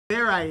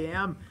There I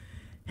am.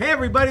 Hey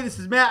everybody, this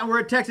is Matt and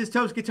we're at Texas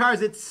Toast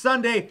Guitars. It's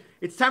Sunday.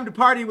 It's time to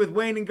party with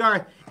Wayne and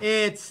Garth.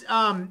 It's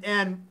 5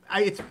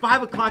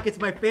 o'clock. It's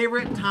my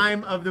favorite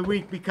time of the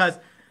week because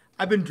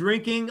I've been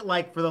drinking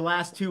like for the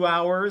last 2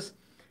 hours.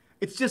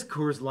 It's just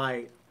Coors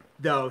Light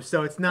though,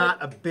 so it's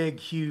not a big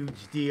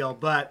huge deal.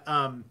 But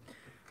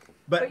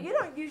you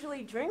don't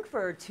usually drink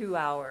for 2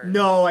 hours.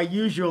 No, I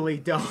usually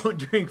don't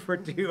drink for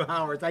 2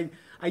 hours. I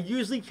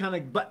usually kind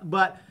of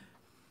but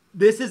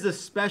this is a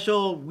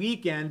special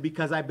weekend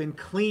because I've been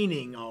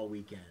cleaning all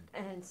weekend.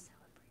 And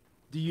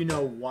celebrate. Do you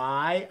know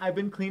why I've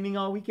been cleaning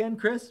all weekend,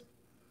 Chris?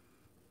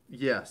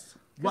 Yes.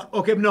 Well,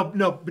 okay,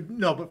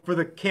 but for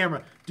the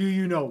camera, do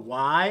you know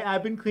why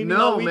I've been cleaning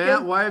all weekend? No,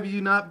 Matt,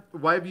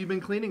 why have you been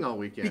cleaning all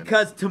weekend?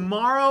 Because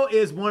tomorrow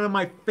is one of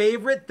my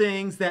favorite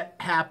things that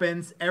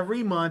happens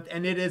every month,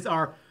 and it is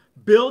our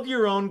Build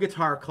Your Own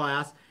Guitar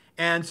class.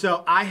 And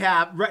so I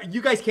have,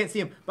 you guys can't see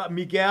him, but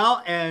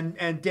Miguel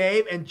and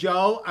Dave and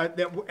Joe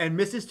and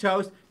Mrs.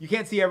 Toast, you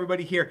can't see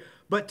everybody here.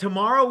 But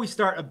tomorrow we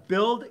start a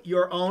Build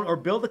Your Own or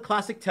Build a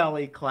Classic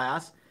Telly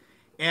class.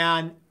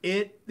 And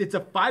it's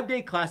a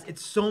 5-day class.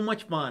 It's so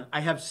much fun.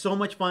 I have so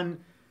much fun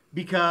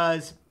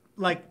because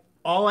like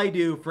all I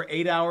do for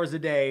 8 hours a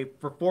day,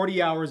 for 40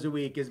 hours a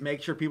week is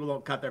make sure people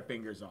don't cut their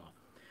fingers off.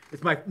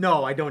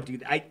 No, I don't do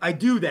that. I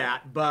do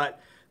that, but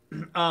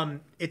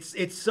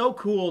it's so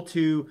cool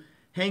to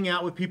hang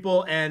out with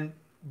people and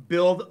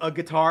build a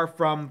guitar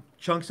from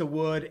chunks of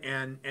wood,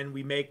 and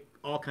we make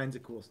all kinds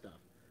of cool stuff.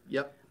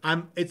 Yep.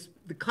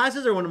 The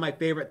classes are one of my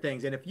favorite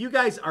things, and if you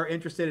guys are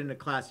interested in a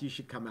class, you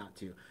should come out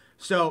too.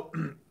 So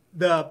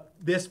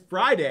this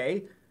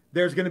Friday,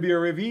 there's going to be a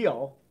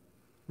reveal.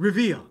 There's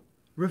going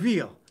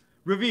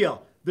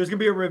to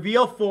be a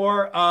reveal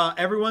for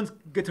everyone's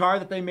guitar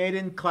that they made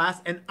in class,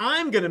 and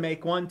I'm going to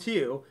make one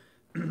too,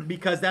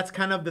 because that's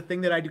kind of the thing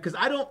that I do. Because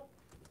I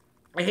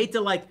hate to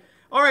like,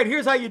 all right,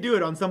 here's how you do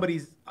it on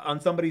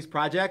somebody's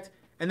project,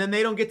 and then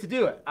they don't get to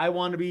do it. I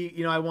want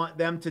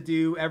them to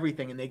do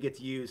everything, and they get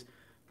to use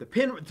the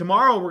pin.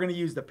 Tomorrow we're going to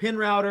use the pin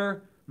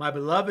router, my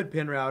beloved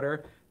pin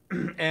router,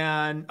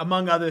 and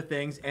among other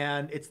things.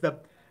 And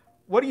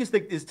what do you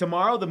think? Is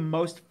tomorrow the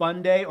most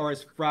fun day, or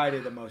is Friday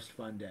the most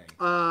fun day?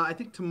 I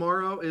think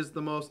tomorrow is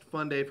the most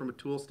fun day from a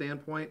tool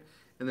standpoint,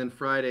 and then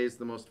Friday is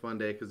the most fun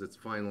day because it's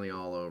finally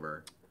all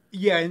over.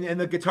 Yeah, and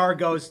the guitar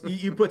goes,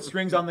 you put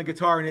strings on the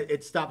guitar and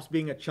it stops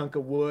being a chunk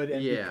of wood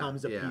and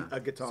becomes a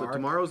guitar. So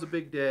tomorrow's a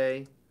big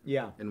day.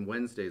 Yeah. And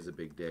Wednesday's a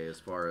big day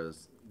as far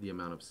as the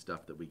amount of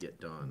stuff that we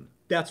get done.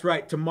 That's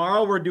right.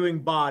 Tomorrow we're doing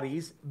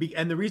bodies.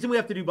 And the reason we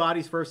have to do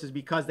bodies first is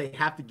because they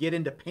have to get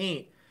into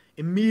paint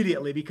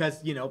immediately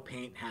because,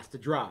 paint has to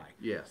dry.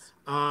 Yes.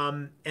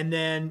 And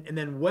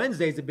then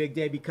Wednesday's a big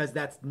day because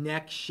that's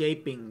neck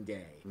shaping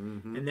day.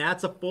 Mm-hmm. And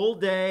that's a full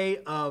day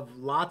of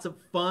lots of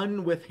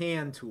fun with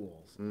hand tools.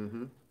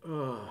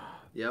 Mm-hmm.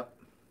 Yep.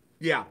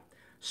 Yeah.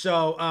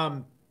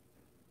 So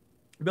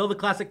build a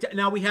classic.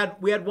 Now we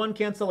had one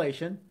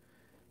cancellation,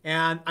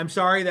 and I'm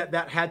sorry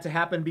that had to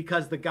happen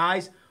because the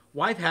guy's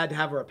wife had to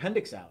have her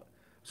appendix out.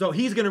 So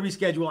he's going to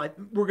reschedule.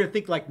 We're going to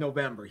think like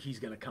November. He's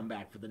going to come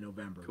back for the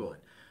November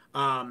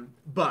one.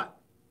 But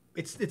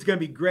it's going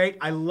to be great.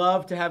 I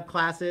love to have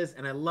classes,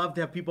 and I love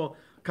to have people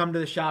come to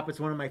the shop. It's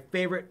one of my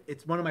favorite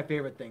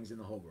things in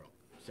the whole world.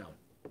 So.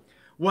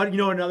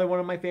 Another one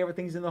of my favorite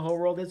things in the whole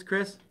world is,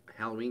 Chris?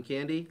 Halloween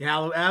candy? Yeah,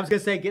 I was going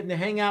to say getting to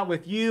hang out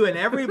with you and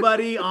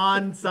everybody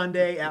on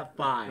Sunday at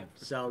 5.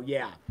 So,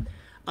 yeah.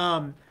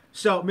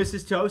 So,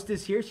 Mrs. Toast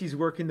is here. She's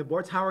working the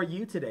boards. How are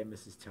you today,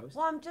 Mrs. Toast?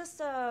 Well, I'm just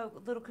a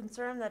little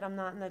concerned that I'm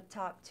not in the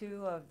top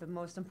 2 of the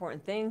most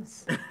important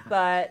things.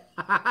 But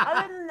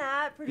other than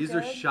that, pretty good. These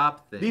are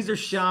shop things. These are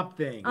shop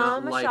things.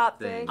 I'm a shop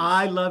thing.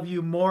 I love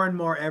you more and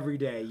more every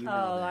day. You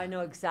know that. I know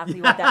exactly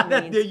what that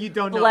means. You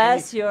don't know.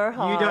 Bless your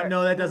heart. You don't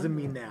know. That doesn't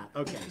mean that.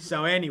 Okay.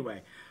 So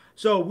anyway.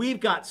 So we've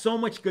got so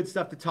much good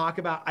stuff to talk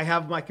about. I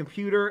have my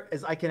computer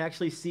as I can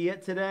actually see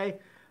it today.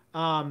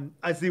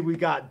 I see we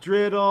got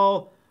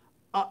Driddle.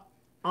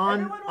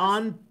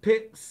 On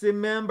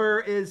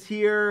Piximember is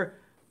here.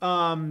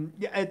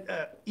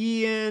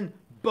 Ian,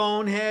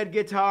 Bonehead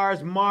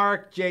Guitars,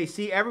 Mark,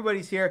 JC,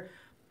 everybody's here.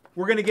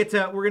 We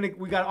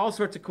got all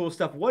sorts of cool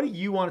stuff. What do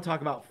you want to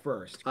talk about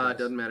first? It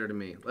doesn't matter to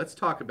me. Let's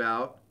talk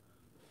about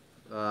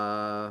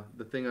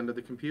the thing under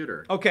the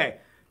computer. Okay.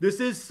 This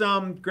is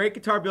some great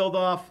guitar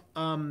build-off.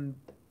 What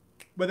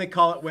do they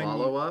call it?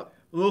 Follow-up?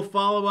 A little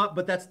follow-up,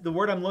 but that's the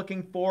word I'm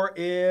looking for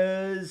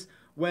is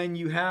when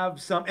you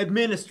have some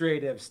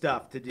administrative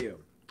stuff to do.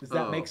 Does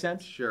that make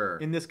sense? Sure.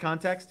 In this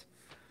context?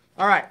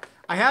 All right.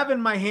 I have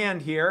in my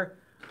hand here,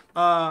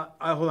 hold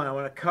on, I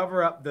want to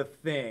cover up the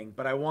thing,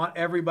 but I want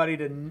everybody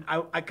to,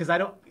 because I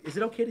don't, is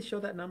it okay to show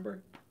that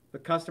number? The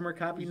customer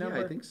copy number?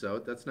 Yeah, I think so.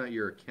 That's not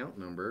your account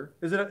number.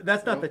 Is it?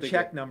 That's not the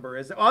check number,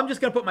 is it? Oh, I'm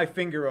just going to put my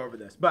finger over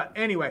this. But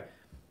anyway,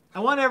 I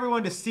want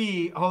everyone to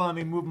see, hold on, let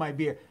me move my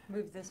beer.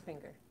 Move this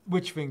finger.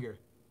 Which finger?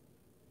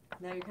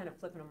 Now you're kind of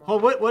flipping them off. Oh,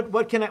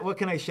 what can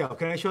I show?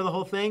 Can I show the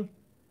whole thing?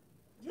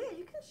 Yeah,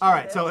 you can show All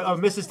right, it. so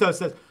Mrs. Toast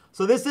says,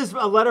 So this is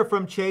a letter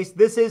from Chase.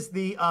 This is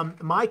the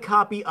my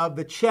copy of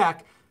the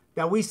check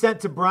that we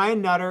sent to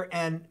Brian Nutter,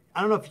 and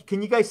I don't know if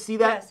can you guys see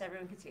that? Yes,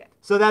 everyone can see it.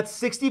 So that's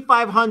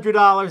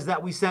 $6,500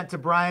 that we sent to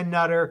Brian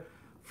Nutter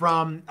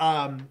from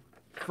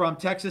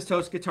Texas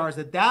Toast Guitars.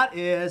 That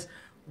is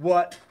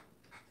what.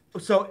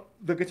 So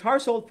the guitar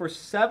sold for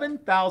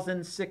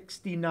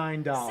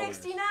 $7,069.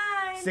 69.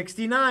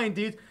 69,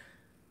 dude.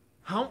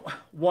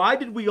 Why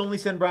did we only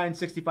send Brian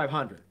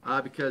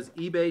 $6,500? Because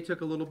eBay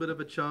took a little bit of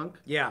a chunk.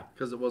 Yeah.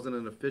 Because it wasn't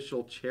an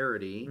official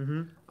charity.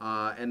 Mm-hmm.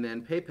 And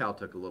then PayPal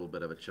took a little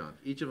bit of a chunk.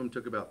 Each of them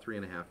took about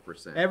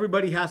 3.5%.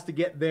 Everybody has to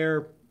get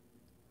their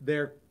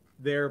pound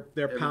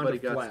Everybody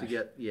of flesh. got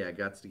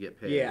to get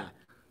paid. Yeah.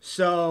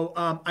 So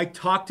I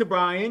talked to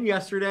Brian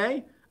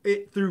yesterday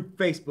through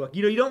Facebook.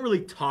 You don't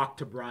really talk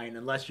to Brian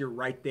unless you're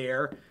right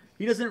there.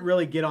 He doesn't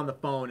really get on the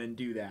phone and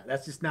do that.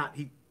 That's just not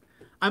he.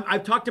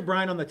 I've talked to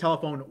Brian on the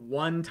telephone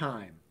one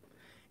time,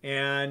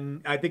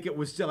 and I think it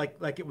was just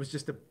like it was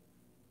just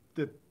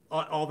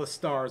all the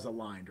stars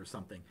aligned or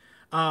something.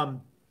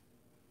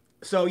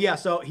 So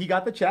he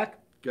got the check.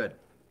 Good.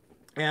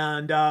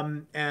 And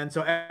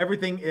so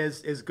everything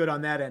is good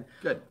on that end.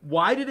 Good.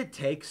 Why did it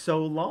take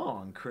so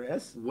long,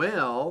 Chris?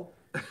 Well,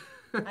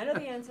 I know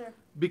the answer.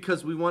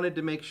 because we wanted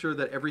to make sure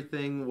that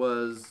everything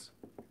was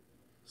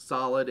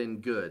solid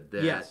and good.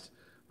 That, yes.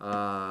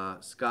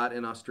 Scott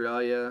in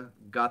Australia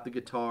got the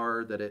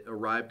guitar, that it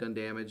arrived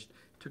undamaged.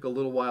 Took a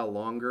little while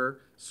longer.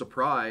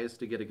 Surprise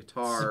to get a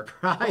guitar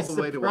all the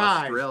way to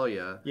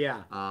Australia.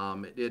 Yeah.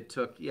 It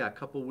took a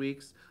couple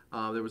weeks.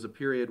 There was a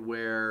period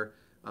where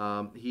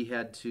he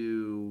had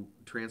to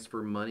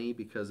transfer money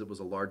because it was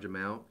a large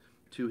amount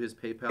to his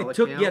PayPal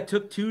account. It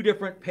took two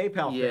different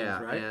PayPal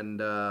things, right? And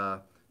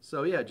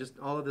just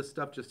all of this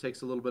stuff just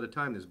takes a little bit of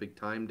time. There's a big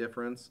time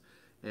difference.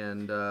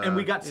 And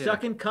we got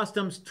stuck in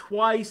customs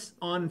twice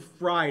on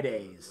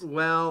Fridays.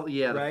 Well,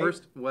 yeah, right?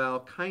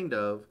 kind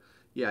of.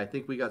 Yeah, I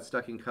think we got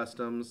stuck in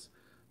customs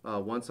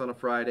once on a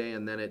Friday,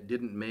 and then it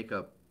didn't make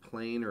a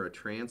plane or a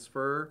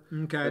transfer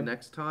the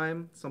next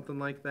time, something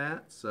like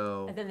that.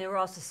 So. And then they were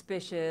all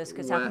suspicious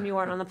because how come you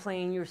weren't on the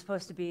plane you were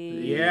supposed to be?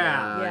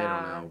 Yeah. I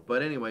don't know.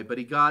 But anyway,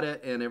 he got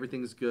it, and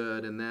everything's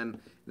good. And then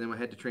we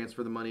had to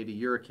transfer the money to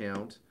your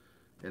account.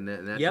 And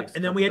that takes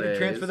and then we had to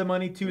transfer the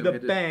money to the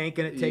bank,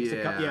 and it takes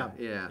a couple.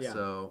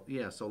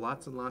 So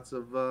lots and lots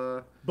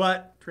of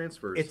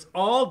transfers. It's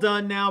all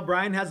done now.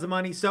 Brian has the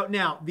money. So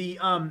now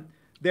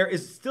there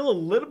is still a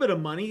little bit of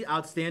money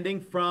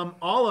outstanding from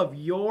all of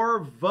your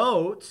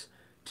votes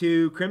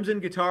to Crimson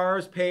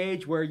Guitars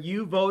page, where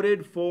you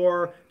voted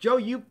for Joe.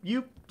 You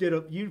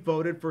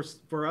voted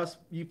for us.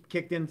 You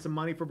kicked in some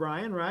money for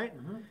Brian, right?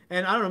 Mm-hmm.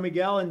 And I don't know,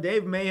 Miguel and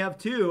Dave may have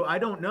too. I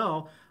don't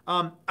know.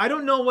 I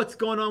don't know what's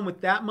going on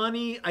with that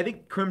money. I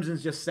think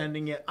Crimson's just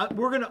sending it.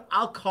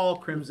 I'll call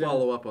Crimson. We'll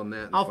follow up on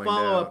that. I'll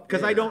follow up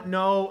because I don't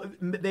know.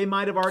 They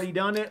might have already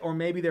done it, or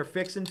maybe they're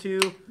fixing to.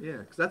 Yeah,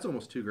 because that's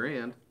almost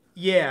 $2,000.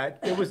 Yeah,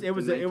 it was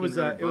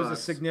a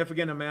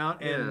significant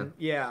amount, and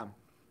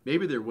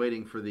maybe they're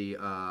waiting for the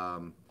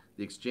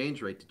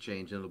exchange rate to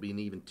change, and it'll be an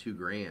even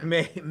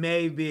 $2,000.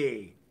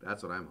 Maybe.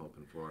 That's what I'm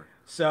hoping for.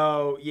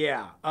 So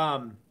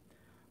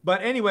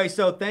but anyway,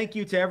 so thank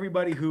you to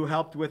everybody who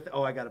helped with.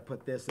 Oh, I got to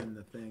put this in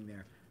the thing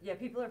there. Yeah,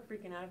 people are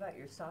freaking out about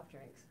your soft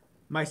drinks.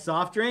 My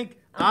soft drink?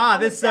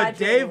 This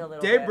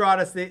Dave brought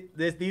us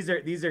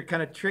these are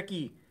kind of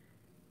tricky.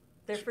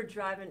 They're for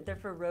driving. They're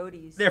for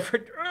roadies. They're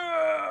for.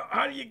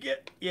 How do you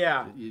get?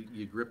 Yeah.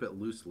 You grip it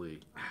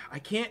loosely. I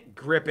can't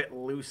grip it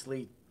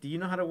loosely. Do you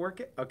know how to work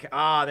it? Okay.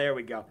 There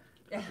we go.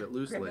 Grip it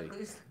loosely.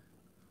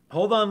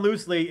 Hold On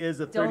Loosely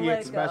is a Don't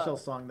 38 Special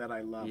song that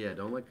I love. Yeah,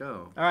 don't let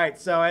go. All right,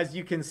 so as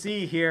you can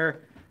see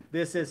here,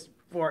 this is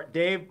for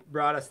Dave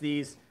brought us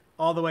these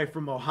all the way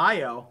from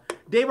Ohio.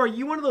 Dave, are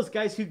you one of those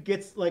guys who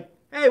gets like,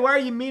 hey, why are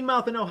you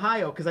mean-mouthing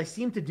Ohio? Because I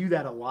seem to do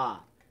that a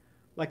lot.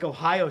 Like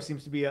Ohio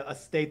seems to be a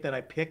state that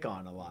I pick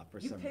on a lot for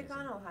some reason. You pick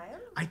on Ohio?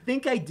 I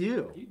think I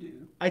do. You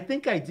do. I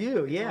think I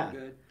do, yeah. It's all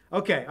good.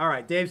 Okay, all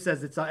right. Dave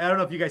says it's. I don't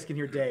know if you guys can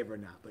hear Dave or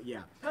not, but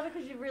yeah. Probably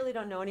because you really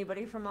don't know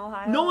anybody from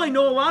Ohio. No, I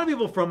know a lot of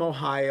people from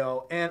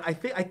Ohio, and I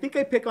think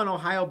I pick on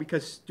Ohio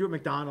because Stuart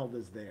McDonald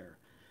is there,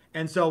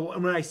 and so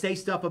when I say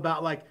stuff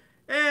about like,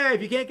 hey,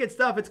 if you can't get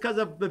stuff, it's because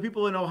of the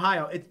people in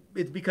Ohio.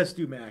 It's because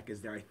Stu Mac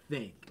is there. I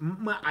think.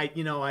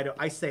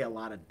 I say a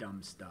lot of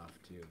dumb stuff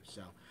too.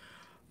 So,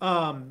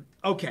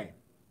 okay,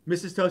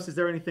 Mrs. Toast, is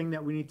there anything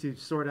that we need to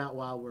sort out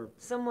while we're?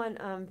 Someone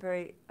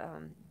very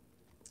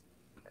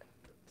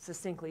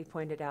succinctly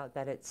pointed out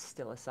that it's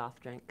still a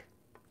soft drink.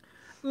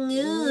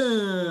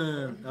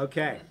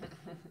 Okay.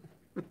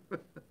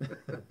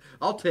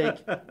 I'll take.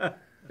 I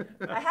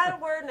had a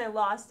word and I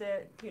lost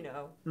it,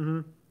 Mm-hmm.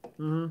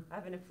 Mm-hmm. I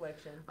have an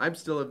affliction. I'm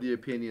still of the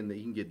opinion that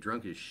you can get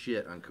drunk as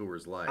shit on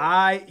Coors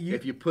Light.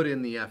 if you put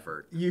in the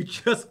effort. You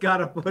just got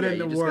to put in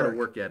the work. You just got to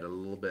work at it a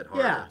little bit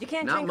harder. Yeah. You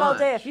can't Not drink much. all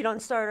day if you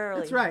don't start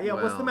early. That's right. Yeah,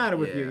 what's the matter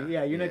with you?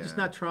 yeah, Yeah, you're just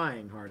not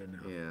trying hard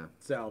enough. Yeah.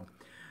 So,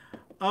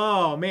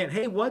 oh man,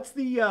 hey, what's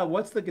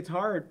the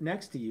guitar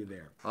next to you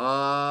there?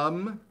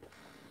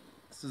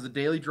 This is a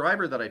daily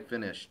driver that I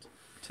finished.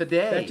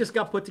 today. That just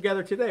got put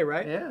together today,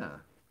 right? Yeah.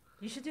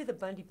 You should do the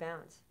Bundy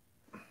bounce.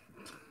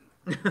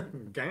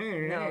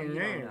 Dang, No, you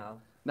don't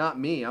know. Not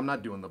me. I'm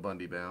not doing the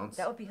Bundy bounce.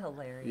 That would be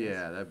hilarious.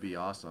 Yeah, that'd be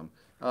awesome.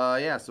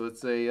 Yeah, so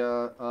it's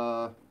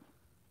a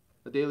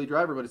daily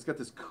driver, but it's got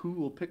this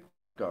cool pick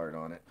guard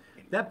on it.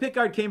 That pick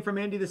guard came from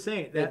Andy the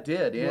Saint. It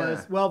did, yeah.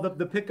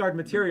 The pick guard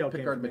material Pick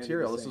came guard from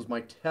material. Andy the This was Saint.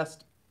 my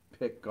test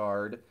pick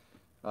guard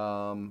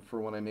for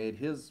when I made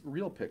his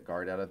real pick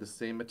guard out of the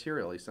same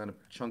material. He sent a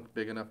chunk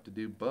big enough to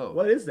do both.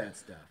 What is that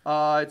stuff?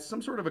 It's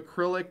some sort of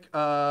acrylic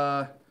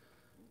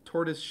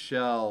tortoise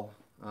shell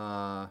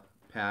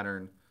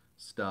pattern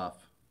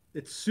stuff.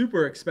 It's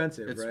super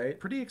expensive, It's right?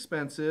 pretty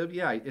expensive.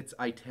 Yeah, it's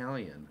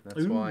Italian.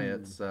 That's why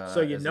it's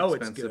so you as know it's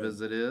expensive good.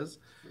 as it is.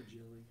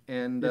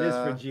 And It is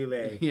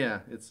fragile. Yeah,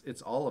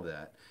 it's all of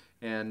that.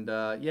 And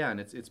yeah, and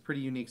it's pretty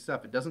unique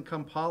stuff. It doesn't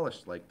come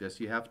polished like this.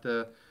 You have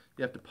to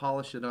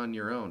polish it on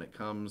your own. It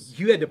comes.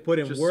 You had to put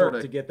in just work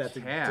sorta to get that to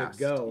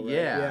go. Right?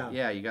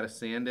 Yeah. You got to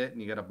sand it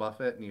and you got to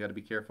buff it and you got to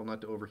be careful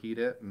not to overheat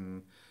it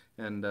and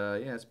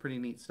yeah, it's pretty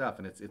neat stuff.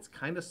 And it's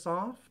kind of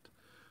soft,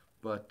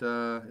 but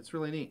it's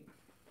really neat.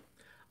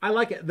 I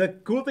like it. The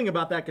cool thing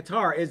about that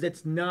guitar is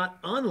it's not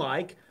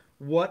unlike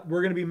what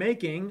we're going to be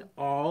making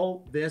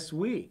all this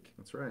week.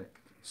 That's right.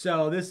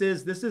 So this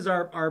is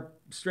our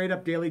straight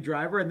up daily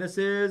driver, and this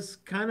is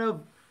kind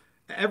of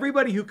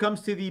everybody who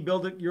comes to the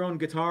build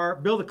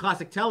a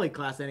classic telly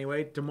class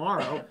anyway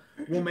tomorrow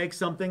will make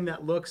something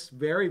that looks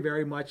very,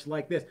 very much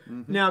like this.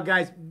 Mm-hmm. Now,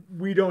 guys,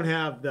 we don't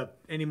have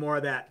any more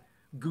of that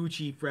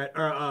Gucci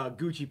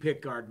Gucci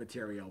pickguard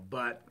material,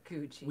 but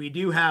Gucci. we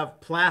do have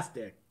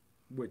plastic,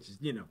 which is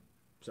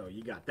so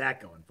you got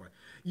that going for it.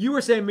 You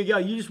were saying,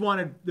 Miguel, you just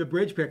wanted the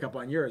bridge pickup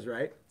on yours,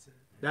 right?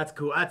 That's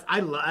cool. I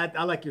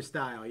like your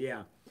style.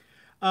 Yeah.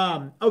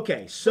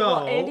 Okay, so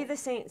Well, Andy the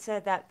Saint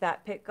said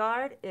that pick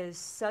guard is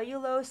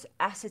cellulose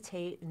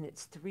acetate and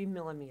it's 3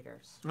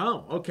 millimeters.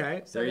 Oh,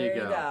 okay. So There you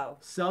you go.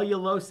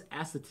 Cellulose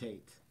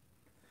acetate.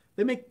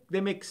 They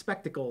make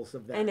spectacles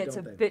of that. And it's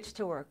a don't they? bitch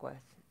to work with.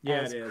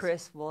 Yeah, as it is.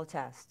 Chris will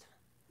attest.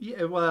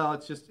 Yeah, well,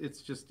 it's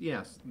just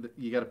yes.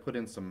 You got to put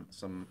in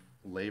some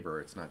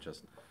labor. It's not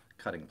just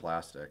cutting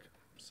plastic.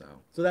 So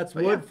that's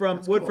But wood yeah, from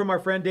that's wood cool. from our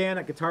friend Dan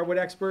at Guitar Wood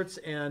Experts,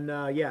 and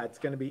yeah, it's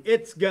gonna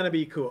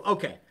be cool.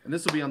 Okay. And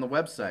this will be on the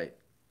website.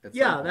 At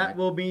Yeah, some that point.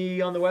 will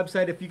be on the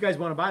website. If you guys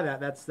want to buy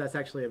that, that's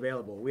actually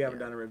available. We haven't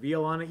done a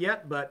reveal on it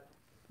yet, but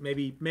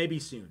maybe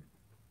soon.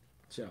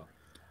 So,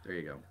 There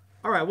you go.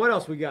 all right, what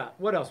else we got?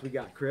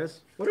 Chris?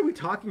 What are we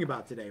talking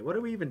about today? What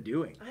are we even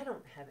doing? I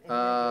don't have any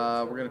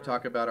We're going to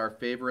talk about our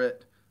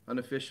favorite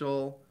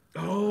unofficial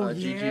Oh,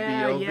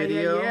 GGBO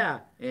video yeah.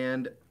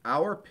 and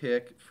our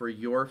pick for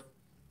your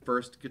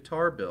first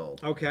guitar build.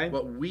 Okay.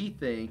 What we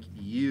think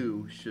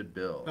you should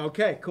build.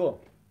 Okay,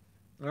 cool.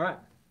 All right.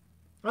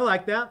 I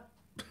like that.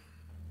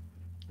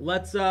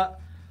 Let's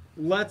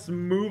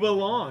move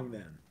along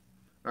then.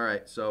 All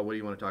right, so what do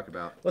you want to talk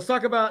about? Let's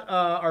talk about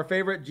our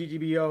favorite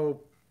GGBO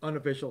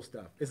unofficial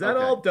stuff. Is that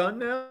Okay. all done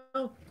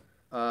now?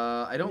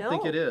 I don't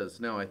think No. it is.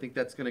 No, I think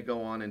that's going to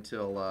go on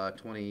until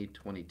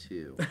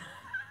 2022.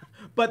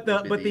 But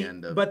That'll be the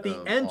end of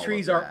all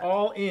entries of are that.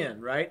 all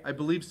in, right? I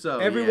believe so.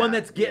 Everyone yeah,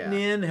 that's getting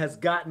yeah. in has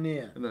gotten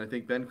in. And then I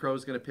think Ben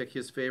Crow's going to pick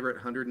his favorite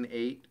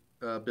 108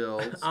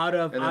 builds. Out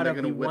of- and then out they're of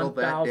going to the whittle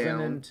that down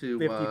 1,053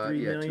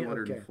 to million?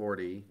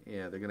 240.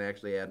 Yeah, they're going to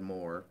actually add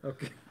more.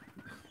 Okay.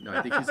 No,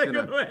 I think he's going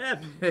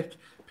to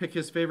pick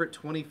his favorite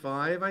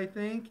 25. I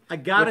think.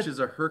 Which is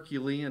a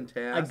Herculean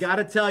task. I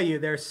gotta tell you,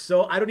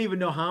 I don't even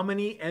know how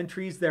many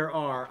entries there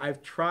are.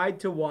 I've tried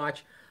to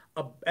watch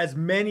as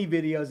many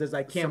videos as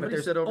I can, Somebody but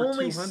there's said over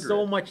only 200.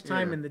 so much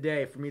time Yeah. in the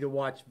day for me to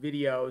watch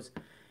videos.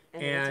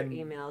 and answer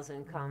emails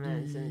and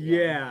comments and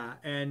Yeah.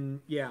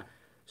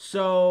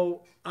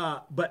 So,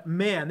 but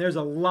man, there's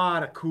a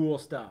lot of cool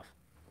stuff.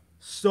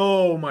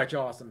 So much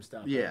awesome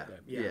stuff. Yeah, out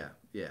there.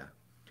 yeah.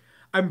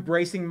 I'm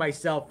bracing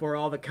myself for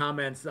all the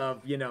comments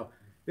of,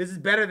 this is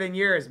better than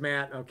yours,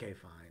 Matt. Okay,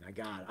 fine. I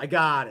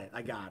got it.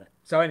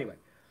 So anyway,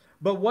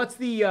 but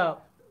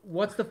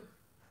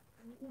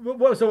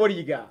so what do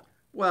you got?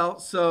 Well,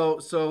 so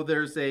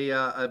there's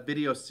a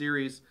video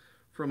series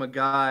from a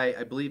guy.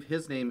 I believe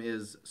his name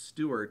is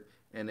Stuart,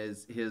 and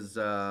his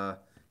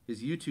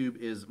YouTube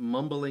is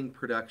Mumbling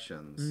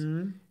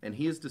Productions, and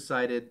he has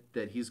decided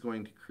that he's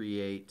going to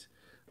create.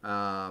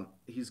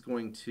 He's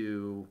going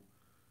to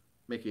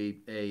make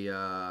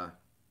a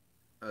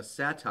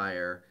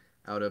satire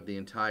out of the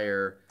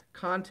entire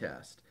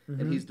contest,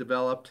 and he's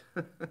developed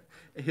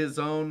his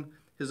own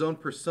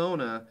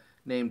persona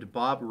named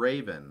Bob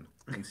Raven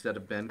instead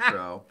of Ben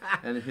Crow,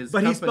 and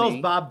But he spells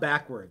Bob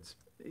backwards.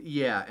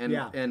 Yeah,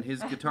 and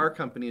his guitar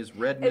company is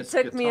Red It Mist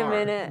Guitar. took me a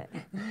minute.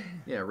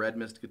 Yeah, Red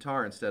Mist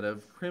Guitar instead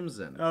of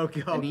Crimson.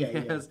 Okay, And he yeah.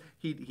 has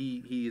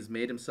he has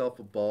made himself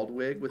a bald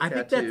wig with I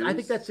tattoos.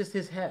 think that's just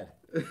his head.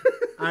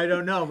 I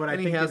don't know, but I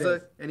and think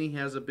he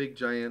has a big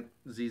giant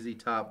ZZ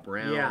Top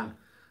brown.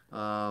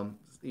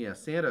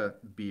 Santa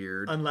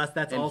beard. Unless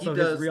that's And also he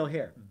his does real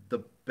hair.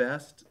 The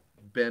best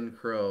Ben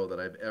Crow that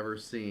I've ever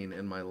seen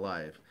in my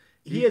life.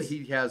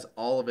 He has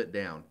all of it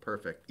down.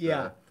 Perfect.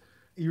 Yeah,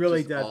 he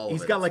really just all does. of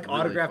He's it. got It's like really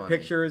autographed funny.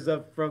 pictures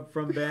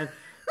from Ben.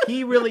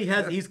 He really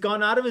has. He's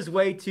gone out of his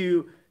way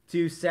to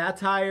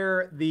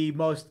satire the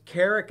most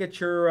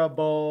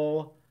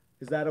caricaturable.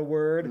 Is that a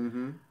word?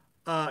 Mm-hmm.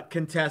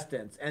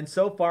 Contestants, and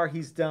so far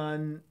he's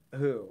done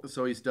who?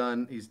 So he's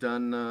done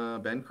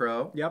Ben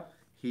Crow. Yep.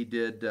 He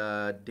did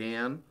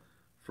Dan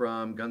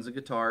from Guns and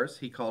Guitars.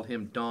 He called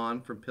him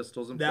Don from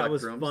Pistols and That Plectrums.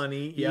 was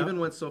funny. He Yep. even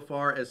went so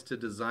far as to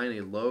design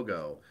a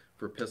logo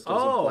for Pistols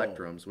Oh. and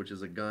Plectrums, which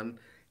is a gun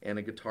and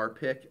a guitar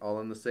pick all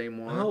in the same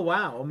one. Oh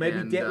wow! Well, maybe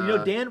And,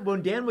 Dan, Dan,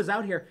 when Dan was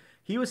out here,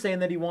 he was saying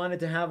that he wanted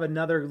to have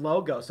another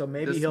logo, so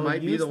maybe This he'll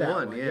might use be the that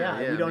one.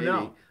 Yeah, we don't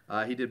maybe.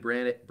 know. He did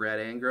Brad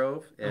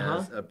Angrove as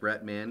Uh-huh. a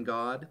Brett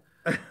Mangod.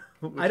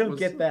 I don't was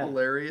get that.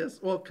 Hilarious.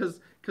 Well,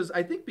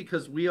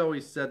 because we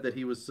always said that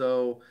he was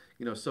so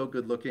so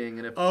good looking,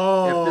 and if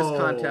Oh.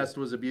 this contest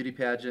was a beauty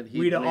pageant, he'd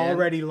We'd win.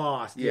 already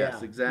lost. Yes,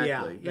 Yeah.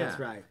 exactly. Yeah, that's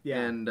right. Yeah.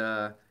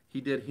 And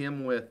he did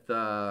him with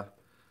like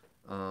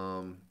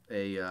a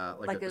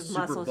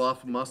super muscles.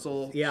 buff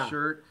muscle Yeah.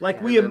 shirt. Like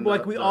and we then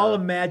all the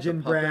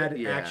imagine puppet. Brad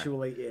Yeah.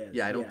 actually is.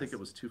 Yeah, I don't Yes. think it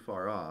was too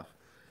far off.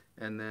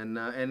 And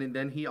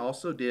then he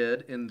also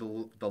did in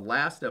the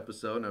last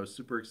episode, and I was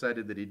super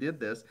excited that he did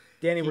this.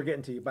 Danny, we're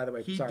getting to you, by the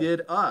way. He Sorry.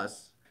 did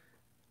us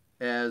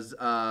as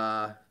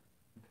oh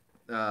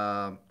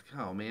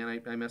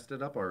man, I messed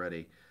it up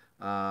already.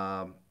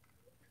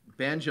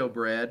 Banjo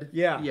Bread.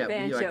 Yeah. I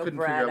Banjo couldn't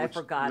Bread, figure I out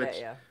forgot it,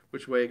 yeah.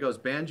 which way it goes.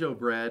 Banjo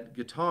Bread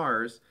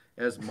guitars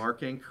as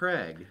Mark and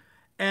Craig.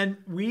 And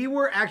we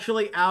were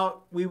actually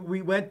out. We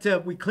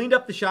cleaned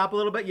up the shop a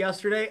little bit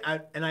yesterday,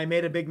 and I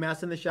made a big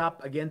mess in the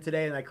shop again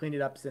today, and I cleaned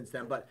it up since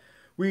then. But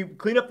we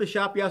cleaned up the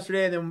shop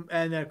yesterday, and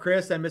then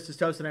Chris and Mrs.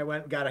 Toast and I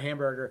went and got a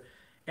hamburger,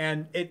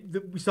 and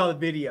we saw the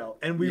video,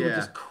 and we were Yeah.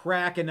 just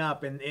cracking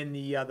up in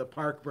the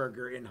Park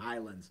Burger in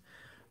Highlands.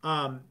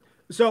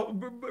 So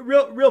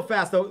real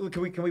fast though,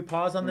 can we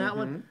pause on that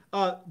one?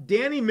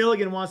 Danny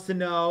Milligan wants to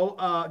know,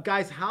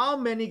 guys, how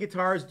many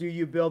guitars do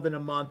you build in a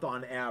month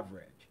on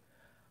average?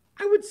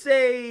 I would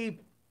say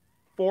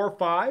 4 or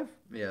 5.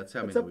 Yeah, that's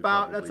how many. That's we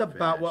about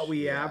probably what we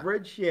finish. Yeah.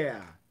 average.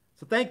 Yeah.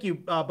 So thank you,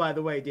 by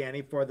the way,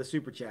 Danny, for the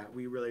super chat.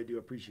 We really do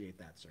appreciate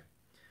that, sir.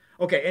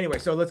 Okay. Anyway,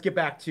 so let's get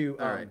back to.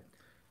 All right.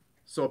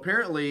 So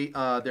apparently,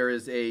 there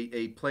is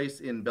a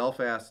place in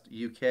Belfast,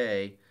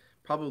 UK,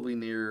 probably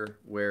near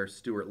where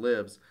Stuart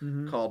lives,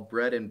 called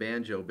Bread and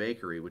Banjo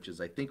Bakery, which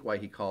is, I think, why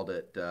he called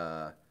it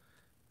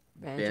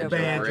Banjo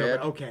Bread.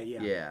 Okay.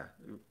 Yeah. Yeah.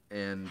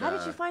 And How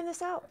did you find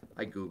this out?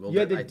 I googled You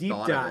had it. to I deep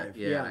thought dive, Of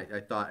it. yeah. I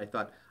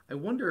thought. I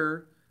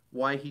wonder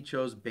why he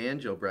chose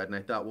Banjo Bread, and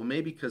I thought, well,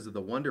 maybe because of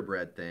the Wonder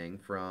Bread thing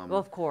from. Well,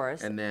 of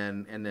course. And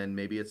then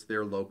maybe it's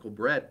their local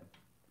bread.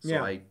 So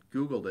Yeah. I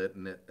googled it,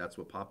 and that's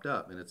what popped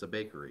up, and it's a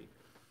bakery.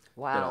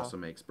 Wow. That also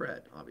makes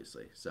bread,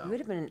 obviously. So You would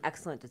have been an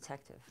excellent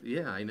detective.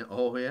 yeah, I know.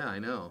 Oh yeah, I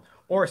know.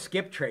 Or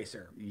Skip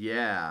Tracer.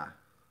 Yeah,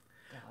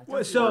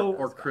 Well, so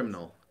or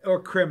criminal.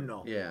 or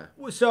criminal. Yeah.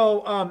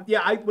 So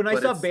when I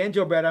But saw it's-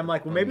 Banjo Bread, I'm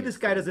like, well, maybe Oh, this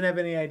yeah. guy doesn't have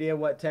any idea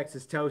what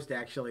Texas toast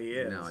actually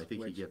is. No, I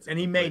think he gets it and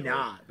he may completely.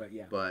 not, but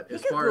yeah. But You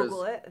as can far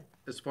Google as it.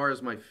 as far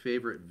as my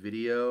favorite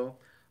video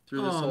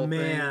through this Oh, whole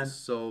man. thing,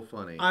 so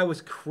funny. I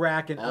was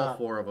cracking All up.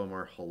 4 of them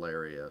are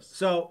hilarious.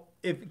 So,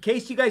 in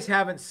case you guys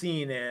haven't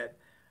seen it,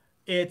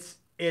 it's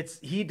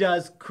he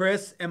does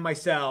Chris and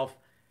myself.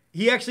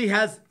 He actually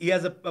has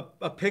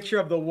a picture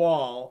of the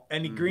wall,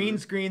 and he green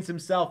screens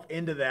himself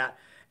into that,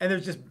 and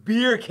there's just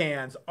beer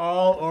cans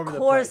all over the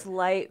place. Coors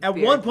Light. At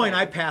beer one point,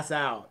 can. I pass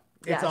out.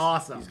 Yes. It's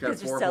awesome. He's got a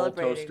Because you're 4-hole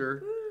celebrating.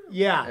 toaster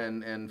Yeah,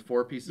 and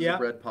 4 pieces Yep. of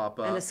bread pop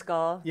up. And a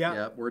skull. yeah.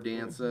 Yeah, we're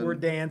dancing. We're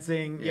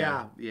dancing.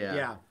 Yeah,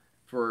 Yeah.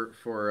 For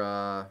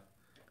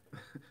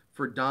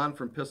Don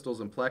from Pistols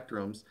and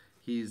Plectrums,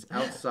 he's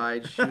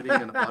outside shooting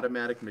an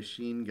automatic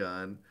machine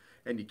gun,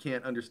 and you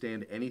can't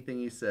understand anything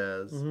he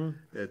says.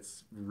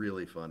 It's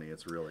really funny.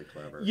 It's really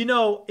clever. You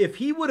know, if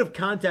he would have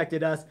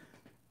contacted us,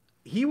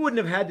 he wouldn't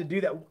have had to do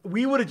that.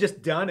 We would have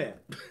just done it.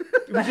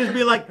 It would just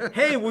be like,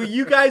 hey, will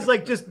you guys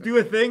like just do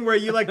a thing where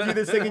you like do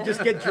this thing and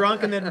just get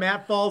drunk and then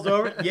Matt falls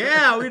over?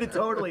 Yeah, we'd have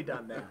totally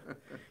done that.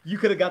 You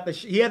could have got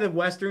he had a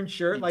Western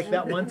shirt like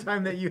that one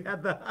time that you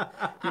had the.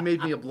 He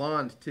made me a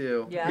blonde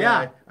too. Yeah.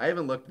 Yeah. I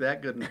haven't looked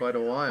that good in quite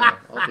a while.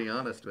 I'll be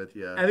honest with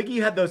you. I think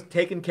you had those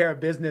taken care of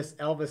business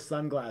Elvis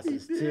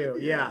sunglasses too.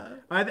 Yeah,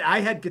 I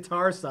had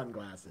guitar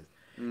sunglasses.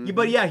 Yeah,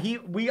 but yeah,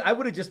 I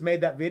would have just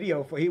made that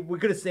video for we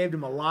could have saved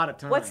him a lot of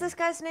time. What's this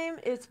guy's name?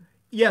 It's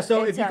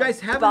So if it's, you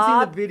guys haven't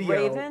Bob seen the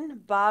video,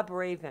 Bob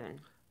Raven.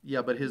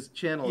 Yeah, but his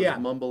channel Yeah. is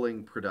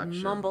Mumbling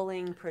Production.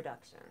 Mumbling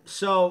Production.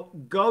 so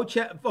go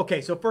check.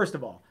 Okay, so first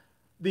of all,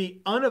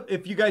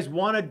 if you guys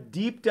want to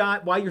deep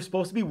dive while you're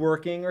supposed to be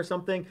working or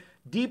something,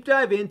 deep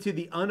dive into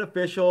the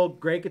unofficial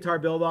Great Guitar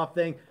Build Off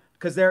thing,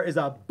 because there is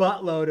a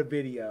buttload of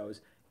videos,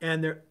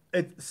 and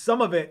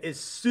some of it is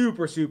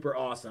super super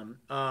awesome.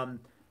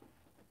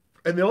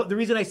 And the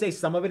reason I say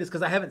some of it is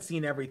because I haven't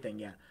seen everything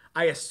yet.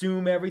 I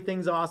assume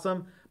everything's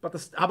awesome, but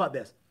how about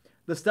this?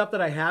 The stuff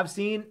that I have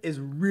seen is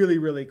really,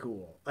 really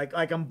cool.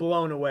 Like I'm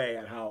blown away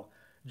at how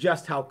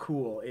just how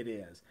cool it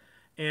is.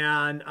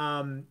 And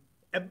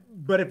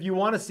but if you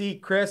want to see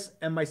Chris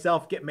and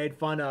myself get made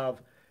fun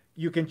of,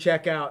 you can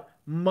check out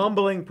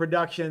Mumbling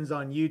Productions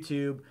on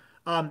YouTube.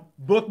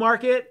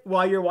 Bookmark it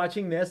while you're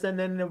watching this, and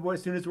then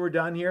as soon as we're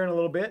done here in a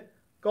little bit,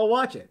 go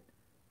watch it.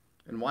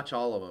 And watch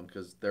all of them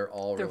because they're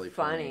all really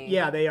funny.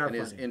 Yeah, they are and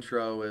funny. his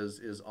intro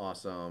is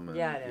awesome. And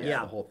Yeah, it is.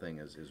 Yeah. The whole thing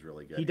is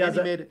really good. He does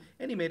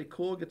he made a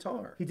cool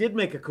guitar. He did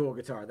make a cool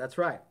guitar. That's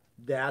right.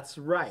 That's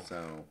right.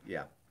 So,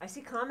 yeah. I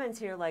see comments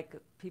here like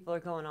people are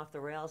going off the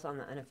rails on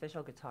the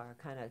unofficial guitar,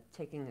 kind of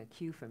taking a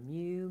cue from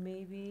you,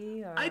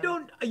 maybe. Or... I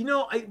don't.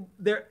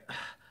 They're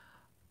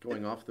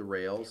Going off the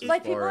rails.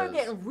 Like as people far are as...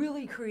 getting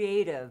really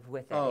creative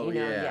with it. Oh, you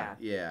know?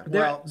 yeah.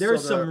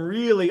 There's some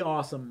really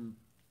awesome.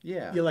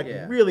 Yeah.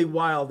 Really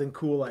wild and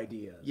cool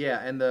ideas. Yeah,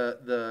 and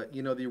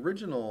the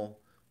original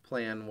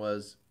plan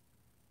was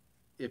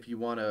if you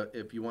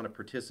wanna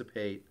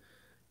participate,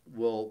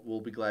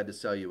 we'll be glad to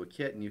sell you a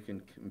kit and you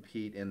can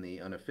compete in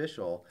the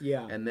unofficial.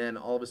 Yeah. And then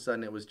all of a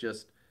sudden it was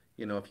just,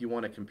 if you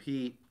want to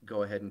compete,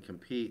 go ahead and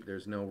compete.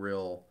 There's no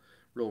real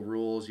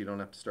rules. You don't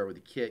have to start with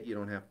a kit. You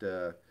don't have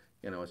to,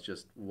 it's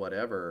just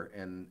whatever.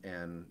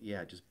 And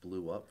yeah, it just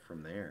blew up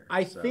from there.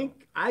 I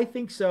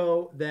think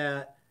so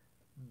that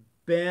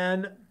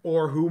Ben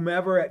or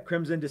whomever at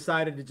Crimson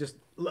decided to just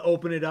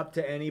open it up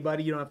to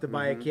anybody. You don't have to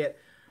buy a kit.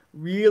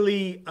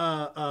 Really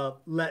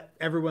let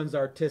everyone's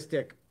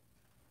artistic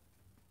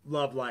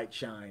love light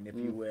shine, if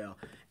you will,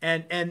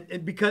 and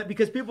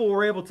because people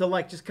were able to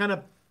like just kind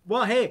of,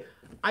 well, hey,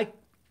 I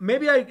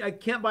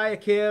can't buy a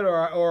kit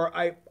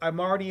or I'm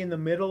already in the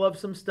middle of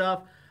some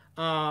stuff.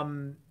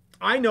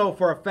 I know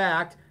for a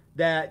fact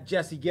that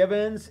Jesse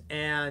Gibbons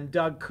and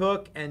Doug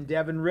Cook and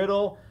Devin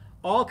Riddle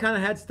all kind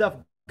of had stuff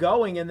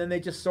going, and then they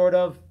just sort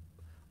of,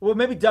 well,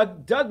 maybe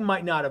Doug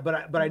might not have,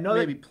 but I know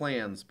maybe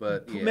plans,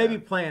 but yeah. maybe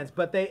plans,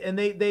 but they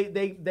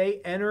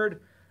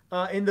entered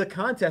in the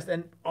contest,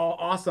 and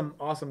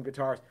awesome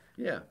guitars.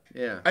 Yeah.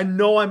 I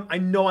know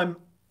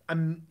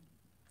I'm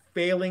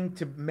failing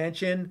to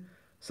mention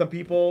some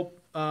people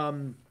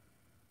who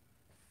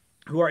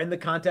are in the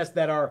contest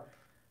that are,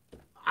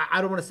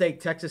 I don't want to say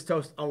Texas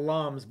Toast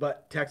alums,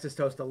 but Texas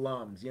Toast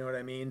alums. You know what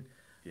I mean?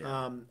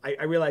 Yeah.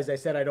 I realized I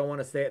said I don't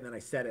want to say it, and then I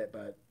said it,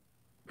 but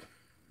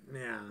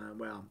yeah.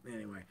 Well,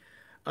 anyway.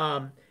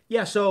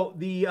 Yeah. So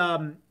the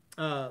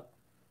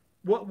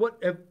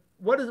what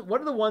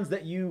are the ones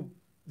that you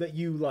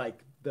like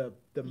the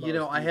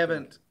most? I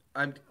haven't.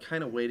 I'm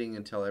kind of waiting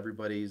until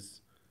everybody's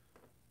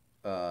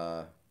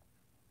are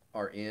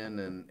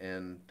in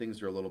and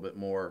things are a little bit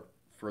more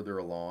further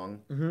along.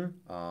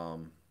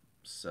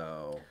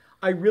 So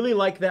I really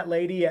like that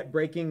lady at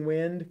Breaking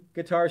Wind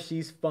guitar.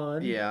 She's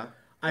fun. yeah.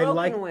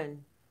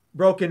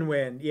 Broken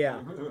Wind.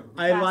 Yeah.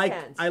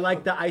 Past I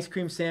like the ice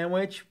cream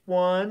sandwich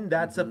one.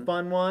 That's a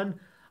fun one.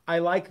 I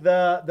like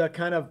the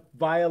kind of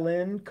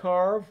violin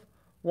carve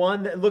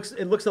one that looks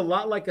a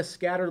lot like a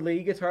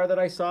Scatterlee guitar that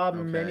I saw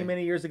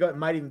many years ago. It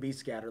might even be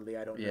Scatterlee.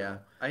 I don't know. Yeah,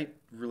 I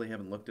really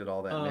haven't looked at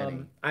all that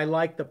many. I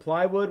like the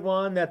plywood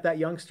one that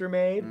youngster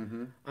made.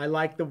 I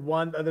like the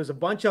one. There's a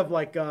bunch of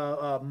like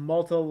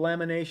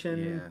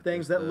multi-lamination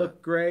things that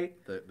look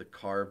great. The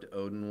carved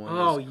Odin one.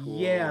 Oh is cool.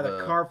 yeah,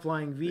 the carved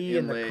flying V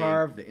and the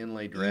carved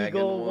inlay dragon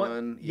eagle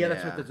one. Yeah,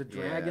 that's right. There's a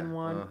dragon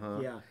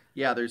one.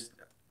 Yeah. There's.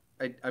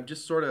 I'm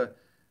just sort of.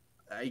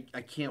 I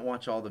can't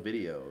watch all the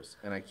videos,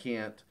 and I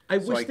can't. I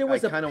wish there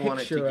was a kinda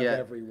want it to picture of get,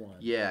 everyone.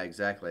 Yeah,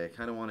 exactly. I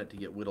kind of want it to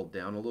get whittled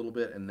down a little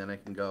bit, and then I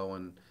can go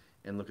and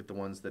look at the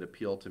ones that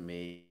appeal to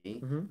me.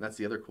 That's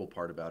the other cool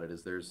part about it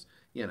is there's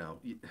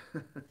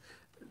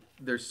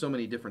there's so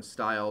many different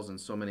styles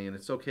and so many, and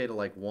it's okay to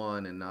like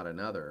one and not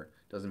another.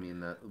 Doesn't mean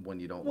that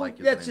one you don't like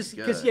is that's just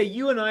because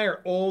you and I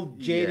are old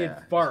jaded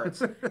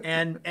farts,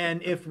 and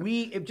if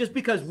just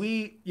because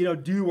we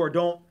do or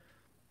don't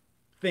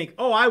think,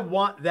 oh, I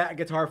want that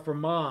guitar for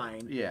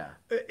mine. Yeah.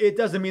 It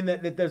doesn't mean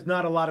that there's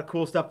not a lot of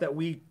cool stuff that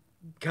we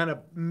kind of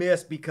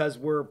miss because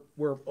we're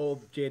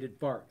old jaded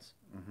farts.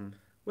 Well,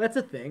 that's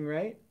a thing,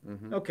 right?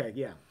 Okay,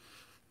 yeah.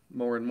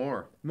 More and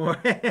more.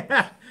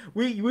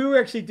 We were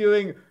actually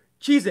doing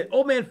Cheese It.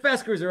 Old Man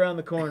Fesker's around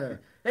the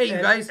corner. Hey,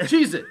 you guys,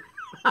 cheese it.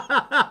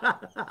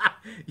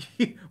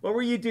 What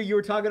were you doing? You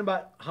were talking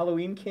about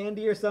Halloween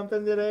candy or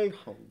something today?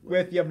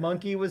 With your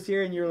monkey was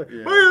here and you were like,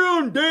 buy your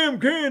own damn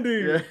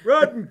candy,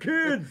 rotten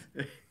kids.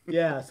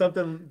 Yeah,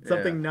 something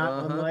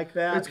not unlike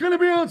that. It's going to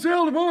be on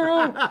sale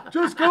tomorrow.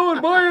 Just go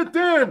and buy it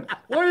then.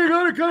 Why are you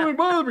going to come and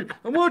bother me?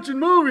 I'm watching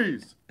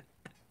movies.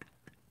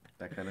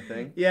 That kind of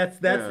thing? Yeah,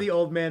 that's the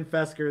Old Man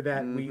Fesker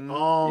that we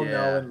all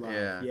know and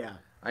love. Yeah.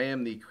 I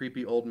am the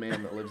creepy old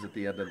man that lives at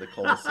the end of the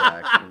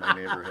cul-de-sac in my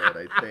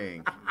neighborhood, I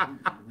think.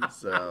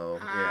 So,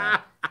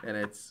 yeah. And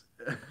it's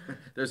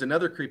there's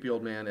another creepy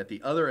old man at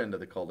the other end of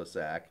the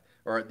cul-de-sac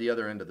or at the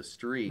other end of the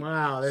street.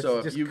 Wow, there's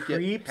so just if you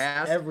creeps get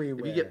past,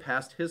 everywhere. If you get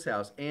past his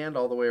house and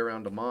all the way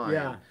around to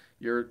mine,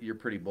 you're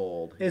pretty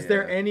bold. Is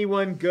there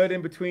anyone good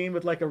in between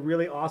with like a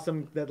really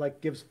awesome that like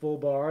gives full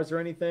bars or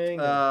anything?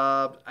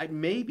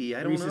 Maybe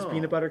I don't Reese's know.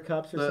 peanut butter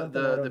cups or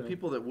something. The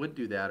people that would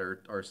do that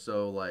are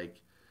so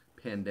like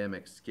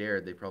pandemic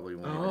scared, they probably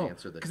won't even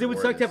answer the door. Because it would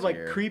suck to have like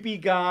year. creepy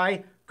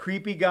guy,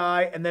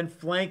 and then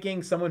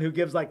flanking someone who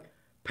gives like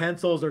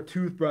pencils or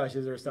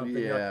toothbrushes or something.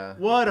 You're Yeah. like,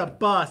 what a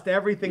bust!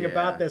 Everything Yeah.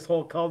 about this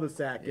whole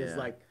cul-de-sac is Yeah.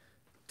 like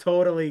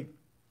totally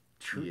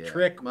Yeah.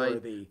 trick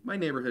worthy. My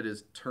neighborhood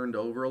is turned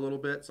over a little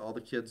bit, so all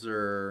the kids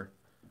are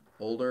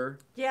older.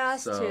 Yeah,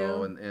 us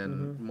too.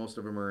 And most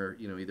of them are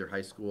either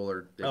high school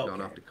or they've gone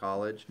Okay. off to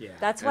college. Yeah.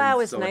 That's why I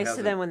was so it nice to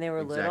hasn't them when they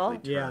were exactly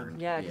little. Yeah.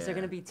 turned. Yeah, because they're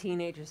going to be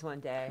teenagers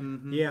one day.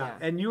 Mhm. Yeah. Yeah.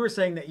 And you were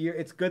saying that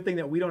it's a good thing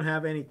that we don't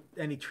have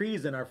any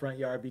trees in our front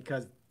yard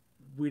because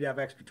we'd have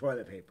extra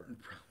toilet paper.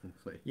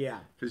 Probably. Yeah.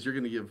 Because you're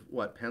going to give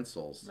what,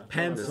 pencils?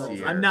 Pencils. this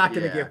year. I'm not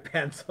going to Yeah. give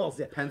pencils.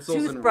 Yeah. Pencils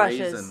Toothbrushes.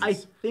 and raisins. I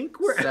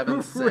think we're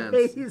 7 cents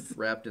raised.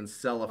 wrapped in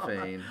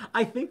cellophane.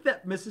 I think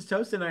that Mrs.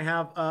 Toast and I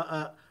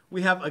have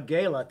we have a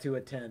gala to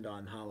attend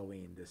on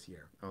Halloween this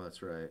year. Oh,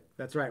 that's right.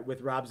 That's right, with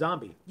Rob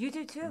Zombie. You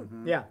do too.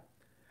 Mm-hmm. Yeah.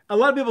 A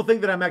lot of people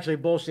think that I'm actually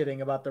bullshitting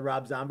about the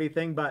Rob Zombie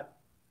thing, but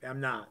I'm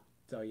not.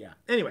 So yeah.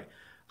 Anyway,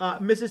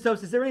 Mrs.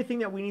 Toast, is there anything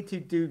that we need to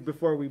do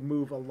before we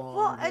move along?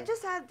 Well, I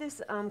just had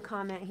this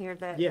comment here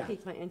that Yeah.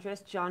 piqued my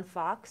interest. John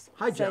Fox.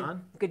 Hi, said,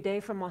 John. Good day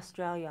from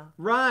Australia.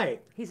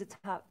 Right. He's a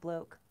top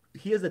bloke.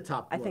 He is a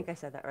top I bloke. think I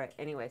said that right.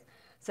 Anyways,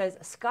 says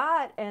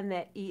Scott and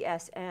the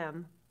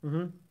ESM,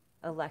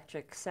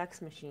 electric sex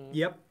machine,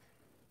 Yep.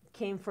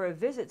 came for a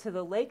visit to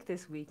the lake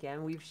this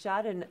weekend. We've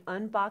shot an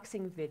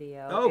unboxing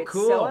video. Oh, it's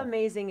cool. so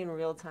amazing in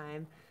real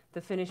time.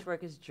 The finished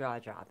work is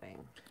jaw-dropping.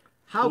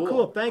 How Cool.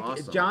 cool. Thank you.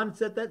 Awesome. John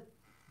said that.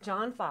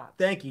 John Fox.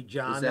 Thank you,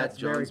 John. Is that That's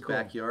very John's cool.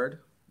 backyard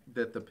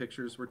that the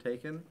pictures were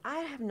taken?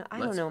 I Let's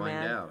don't know, find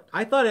man. out.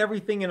 I thought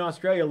everything in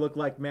Australia looked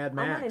like Mad I'm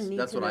on Max. a need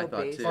That's to what I know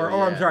thought, basis. too. Or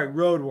I'm Yeah. sorry,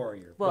 Road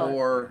Warrior. Well,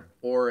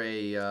 Or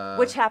a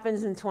which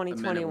happens in a Men at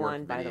 2021,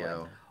 Work by the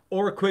video. way.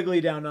 Or Quigley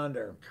Down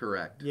Under.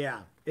 Correct.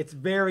 Yeah. It's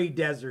very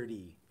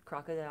deserty.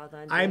 Crocodile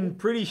Dundee. I'm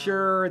pretty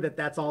sure that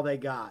that's all they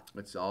got.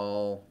 It's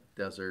all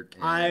desert.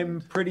 And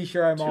I'm pretty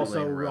sure I'm 2-lane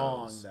also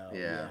wrong, roads. though.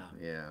 Yeah.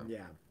 Yeah.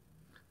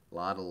 A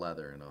lot of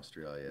leather in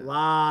Australia.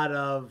 Lot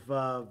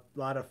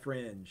of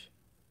fringe.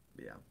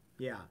 Yeah.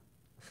 Yeah.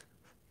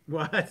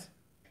 What?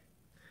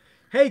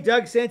 Hey,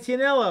 Doug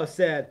Santinello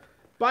said,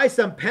 buy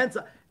some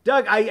pencil.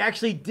 Doug, I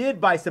actually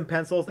did buy some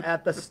pencils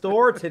at the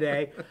store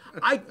today.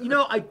 I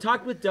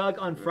talked with Doug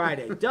on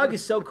Friday. Doug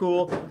is so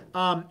cool.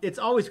 It's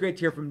always great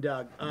to hear from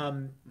Doug.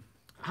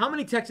 How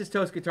many Texas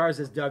Toast guitars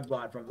has Doug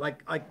bought from?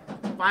 Like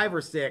 5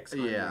 or 6.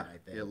 Yeah, I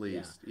think. at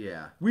least.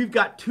 Yeah. We've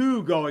got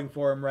 2 going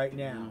for him right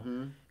now.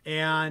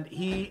 And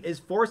he is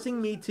forcing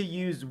me to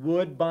use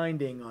wood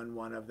binding on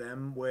one of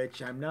them,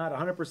 which I'm not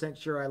 100%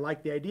 sure I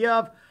like the idea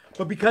of.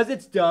 But because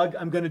it's Doug,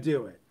 I'm going to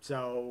do it.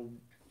 So,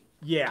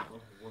 yeah.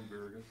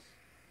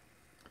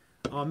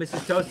 Oh,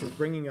 Mrs. Toast is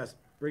bringing us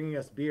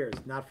beers.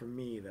 Not for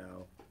me,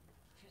 though.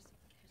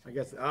 I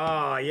guess.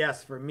 Oh,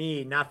 yes, for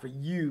me, not for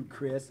you,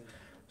 Chris.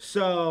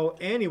 So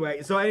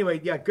anyway,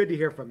 yeah, good to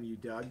hear from you,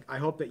 Doug. I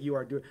hope that you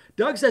are doing.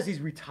 Doug says he's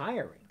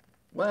retiring.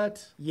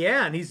 What?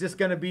 Yeah, and he's just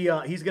gonna be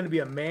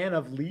a man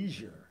of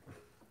leisure.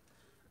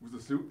 With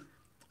a suit?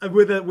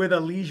 With a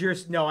leisure.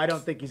 No, I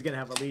don't think he's gonna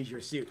have a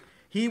leisure suit.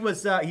 He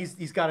was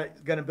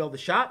gonna build a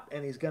shop,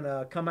 and he's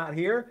gonna come out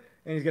here,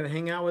 and he's gonna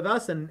hang out with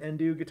us and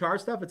do guitar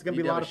stuff. It's gonna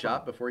be a lot have of a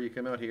shop fun. before you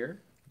come out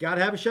here?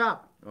 Gotta have a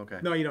shop. Okay.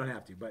 No, you don't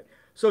have to. But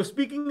so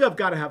speaking of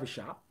gotta have a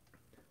shop,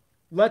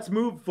 let's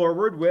move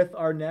forward with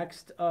our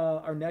next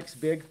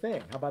big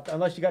thing. How about that?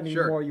 Unless you got any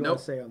Sure. more you want Nope.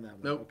 to say on that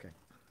one. Nope. Okay.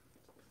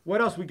 What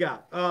else we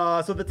got?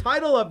 So the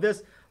title of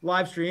this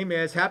live stream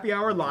is Happy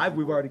Hour Live.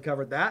 We've already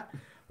covered that.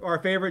 Our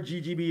favorite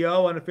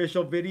GGBO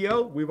unofficial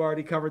video. We've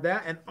already covered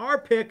that. And our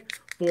pick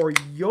for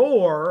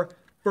your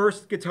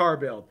first guitar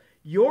build.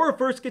 Your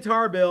first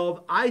guitar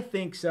build, I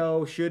think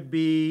so, should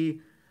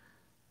be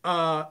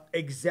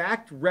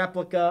exact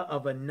replica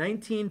of a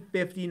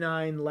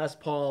 1959 Les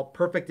Paul,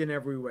 perfect in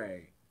every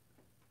way.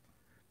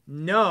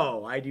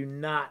 No, I do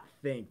not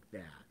think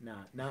that.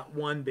 Not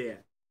one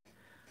bit.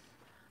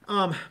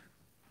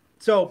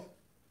 So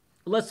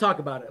let's talk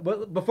about it.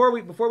 But before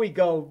we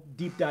go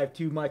deep dive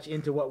too much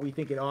into what we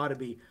think it ought to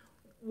be,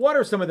 what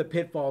are some of the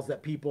pitfalls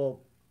that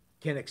people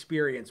can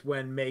experience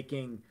when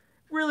making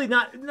really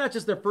not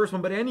just their first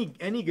one, but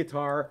any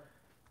guitar,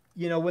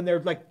 when they're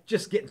like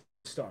just getting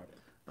started?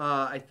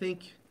 I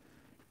think,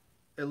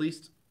 at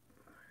least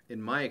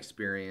in my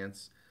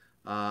experience,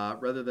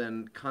 rather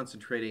than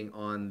concentrating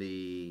on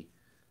the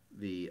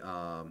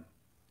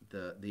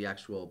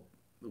actual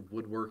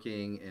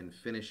woodworking and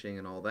finishing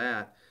and all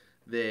that,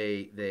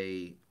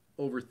 they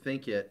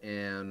overthink it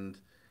and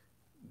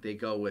they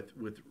go with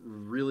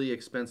really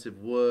expensive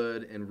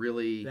wood and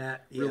really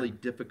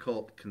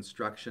difficult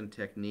construction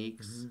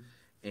techniques,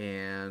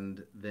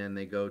 and then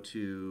they go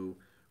to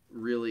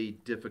really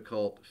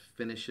difficult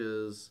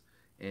finishes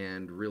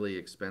and really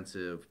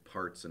expensive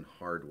parts and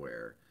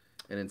hardware.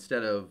 And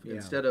instead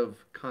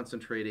of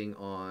concentrating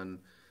on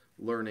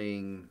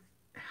learning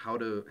how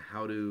to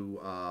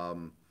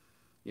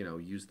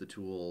use the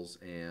tools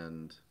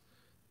and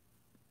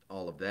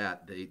all of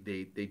that,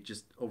 they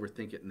just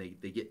overthink it, and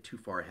they get too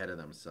far ahead of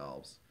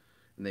themselves.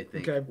 and they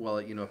think, Okay. well,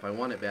 if I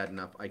want it bad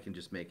enough, I can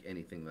just make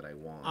anything that I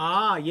want.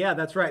 Ah, yeah,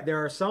 that's right.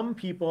 There are some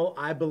people,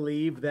 I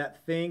believe,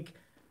 that think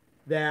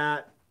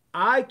that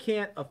I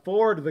can't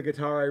afford the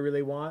guitar I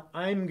really want.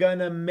 I'm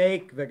gonna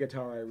make the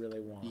guitar I really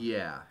want.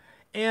 Yeah.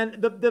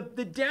 And the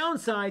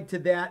downside to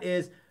that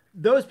is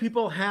those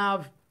people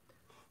have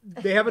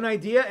an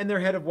idea in their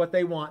head of what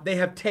they want. They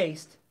have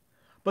taste,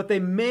 but they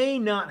may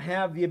not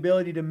have the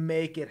ability to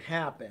make it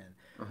happen.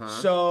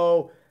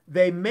 So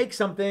they make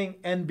something,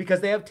 and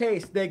because they have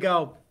taste, they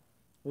go,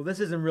 well, this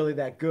isn't really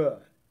that good.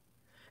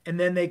 And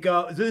then they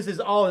go, so this is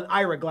all an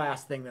Ira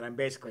Glass thing that I'm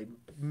basically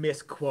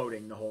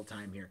misquoting the whole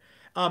time here.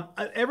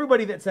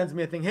 Everybody that sends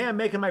me a thing, hey, I'm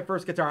making my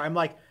first guitar. I'm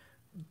like,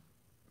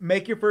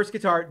 make your first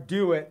guitar,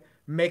 do it,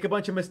 make a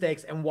bunch of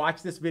mistakes, and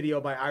watch this video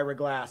by Ira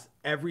Glass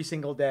every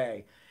single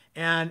day.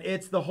 And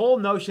it's the whole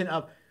notion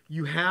of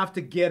you have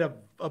to get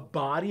a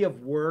body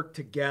of work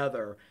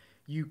together.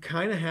 You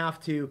kind of have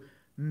to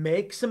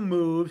make some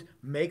moves,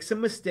 make some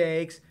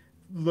mistakes,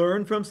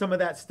 learn from some of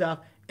that stuff,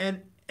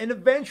 and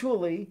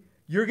eventually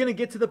you're going to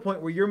get to the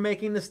point where you're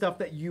making the stuff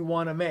that you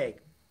want to make.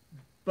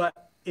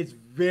 But it's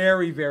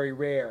very, very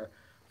rare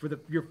for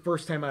your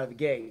first time out of the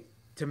gate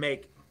to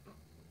make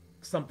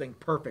something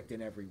perfect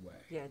in every way.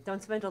 Yeah,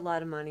 don't spend a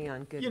lot of money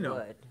on good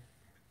wood.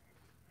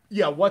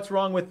 Yeah, what's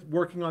wrong with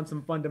working on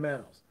some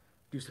fundamentals?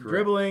 Do some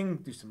dribbling,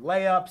 do some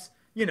layups,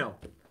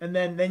 and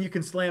then you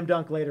can slam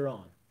dunk later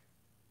on.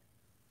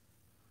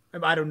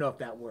 I don't know if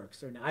that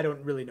works or not. I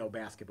don't really know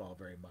basketball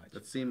very much.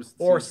 That seems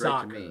or seems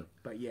soccer, right to me.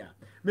 But yeah,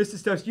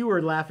 Mrs. Toast, you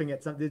were laughing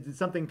at something. Did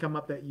something come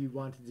up that you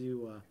wanted to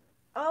do?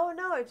 Oh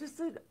no, it's just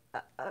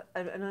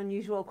an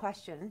unusual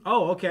question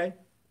Oh, okay.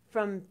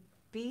 from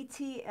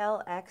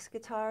BTLX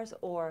guitars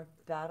or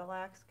Battle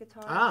Axe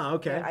guitars. Ah,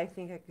 okay. Yeah, I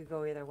think it could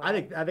go either way.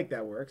 I think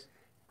that works.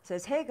 It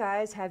says, hey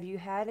guys, have you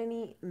had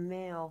any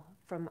mail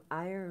from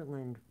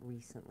Ireland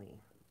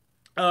recently?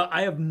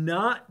 I have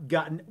not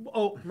gotten.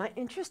 Oh, My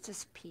interest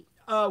is peaked.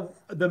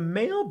 the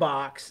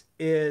mailbox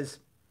is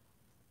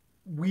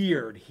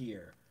weird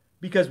here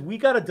because we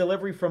got a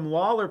delivery from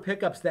Lawler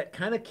Pickups that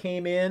kind of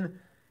came in,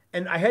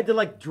 and I had to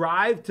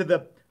drive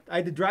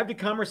to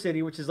Commerce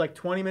City, which is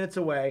 20 minutes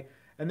away,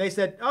 and they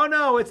said, "Oh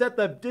no, it's at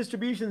the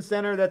distribution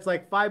center that's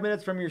 5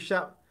 minutes from your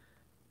shop."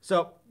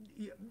 So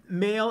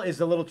mail is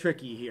a little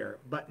tricky here,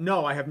 but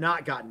no, I have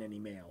not gotten any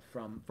mail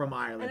from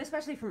Ireland. And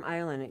especially from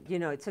Ireland,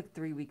 it took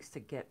 3 weeks to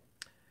get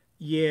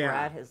Yeah.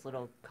 Brad his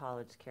little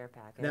college care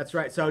package. That's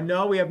right. So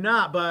no, we have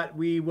not, but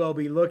we will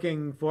be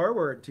looking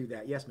forward to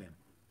that. Yes, ma'am.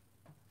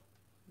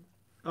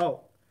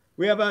 Oh,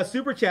 we have a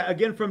super chat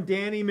again from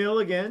Danny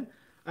Milligan.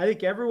 I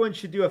think everyone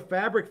should do a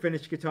fabric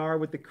finish guitar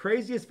with the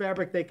craziest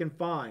fabric they can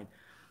find.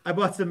 I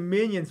bought some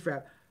Minions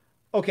fabric.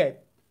 Okay,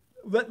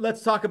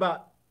 let's talk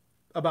about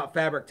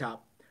fabric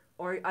top.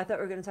 Or I thought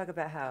we were going to talk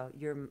about how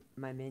you're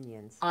my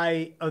minions.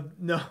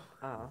 No.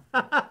 Oh.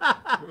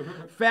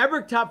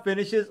 Fabric top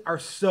finishes are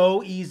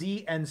so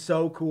easy and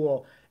so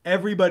cool.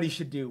 Everybody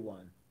should do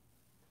one.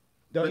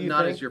 Don't But you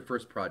not think? as your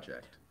first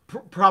project.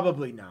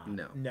 Probably not.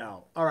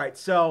 No. All right.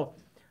 So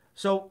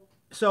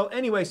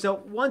anyway,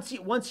 so once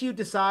you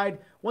decide,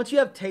 once you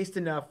have taste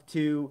enough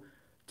to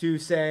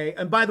say,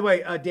 and by the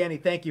way, Danny,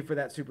 thank you for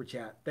that super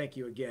chat. Thank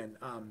you again.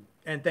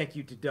 And thank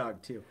you to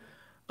Doug too.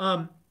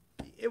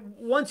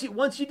 Once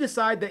you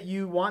decide that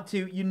you want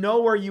to,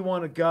 where you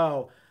want to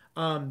go,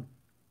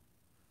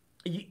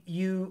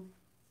 you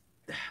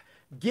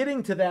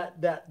getting to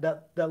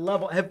that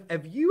level.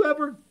 Have you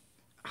ever?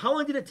 How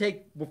long did it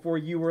take before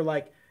you were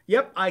like,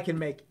 "Yep, I can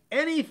make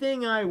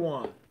anything I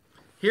want"?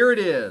 Here it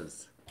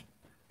is.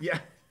 Yeah.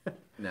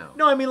 No.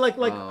 No, I mean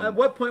at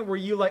what point were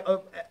you like?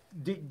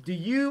 Do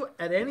you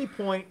at any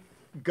point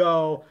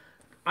go?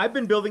 I've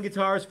been building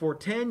guitars for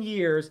 10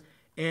 years,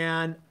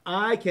 and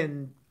I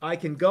can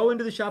go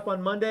into the shop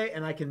on Monday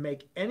and I can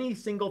make any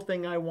single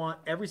thing I want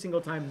every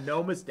single time,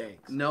 no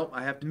mistakes. Nope,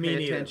 I have to Me pay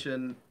neither.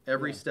 attention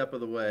every step of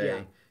the way.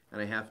 Yeah.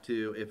 And I have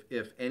to,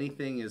 if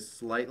anything is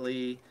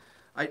slightly,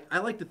 I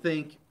like to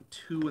think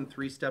 2 and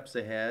 3 steps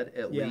ahead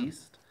at Yeah.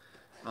 least.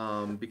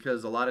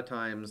 Because a lot of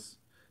times,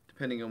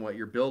 depending on what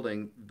you're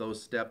building,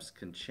 those steps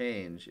can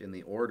change in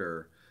the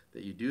order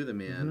that you do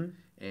them in.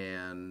 Mm-hmm.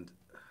 And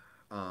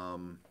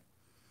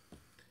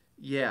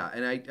yeah,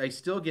 and I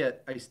still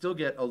get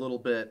a little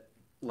bit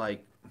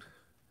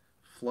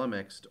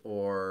flummoxed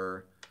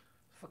or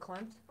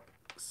Verklempt?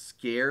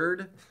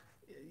 scared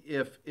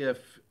if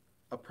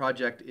a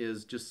project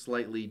is just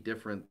slightly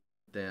different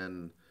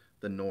than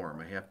the norm.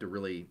 I have to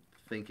really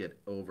think it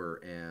over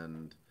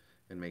and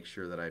make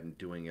sure that I'm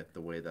doing it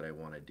the way that I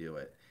want to do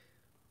it.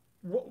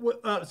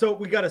 So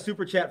we got a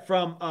super chat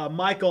from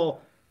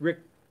Michael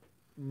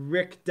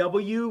Rick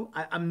W.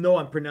 I know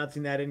I'm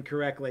pronouncing that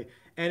incorrectly,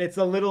 and it's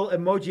a little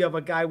emoji of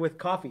a guy with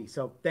coffee.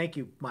 So thank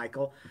you,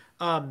 Michael.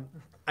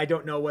 I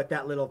don't know what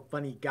that little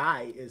funny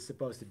guy is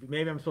supposed to be.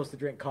 Maybe I'm supposed to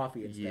drink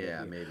coffee instead.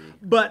 Yeah, of you. maybe.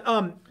 But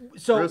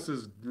so Chris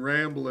is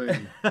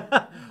rambling.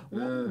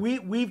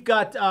 we've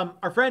got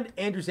our friend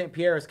Andrew St.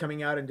 Pierre is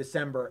coming out in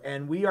December,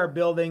 and we are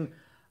building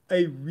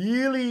a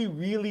really,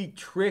 really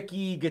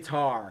tricky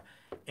guitar.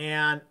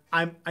 and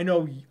I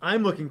know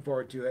I'm looking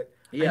forward to it.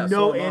 Yeah, I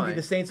know so am Andy I.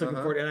 the Saint's looking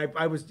forward to it, and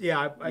I would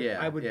Yeah.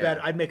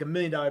 bet I'd make $1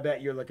 million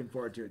bet you're looking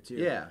forward to it too.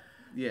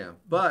 Yeah.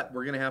 But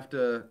we're gonna have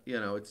to,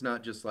 it's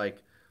not just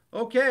like,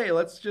 okay,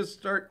 let's just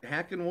start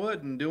hacking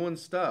wood and doing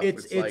stuff.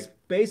 It's like,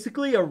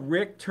 basically a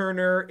Rick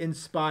Turner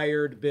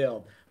inspired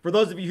build. For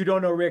those of you who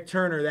don't know Rick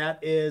Turner,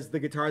 that is the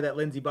guitar that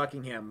Lindsey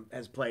Buckingham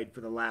has played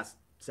for the last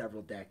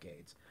several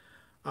decades.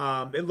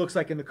 It looks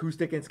like an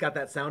acoustic, and it's got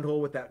that sound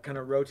hole with that kind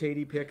of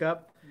rotating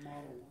pickup.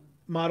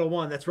 Model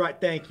 1, that's right.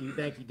 Thank you,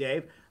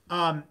 Dave.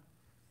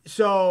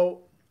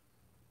 So,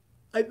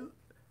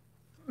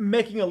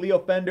 making a Leo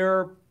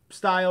Fender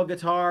style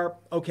guitar,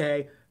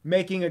 okay.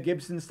 Making a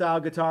Gibson style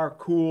guitar,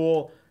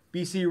 cool.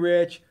 BC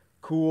Rich,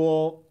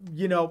 cool.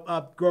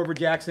 Grover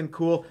Jackson,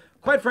 cool.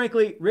 Quite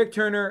frankly, Rick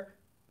Turner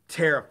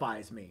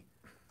terrifies me.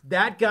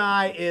 That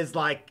guy is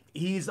like,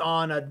 he's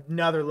on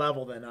another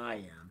level than I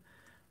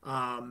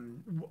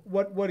am.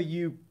 What do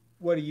you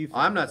think?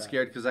 I'm not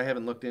scared because I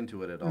haven't looked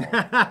into it at all.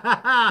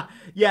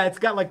 Yeah, it's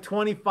got like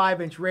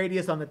 25-inch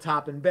radius on the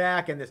top and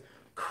back, and this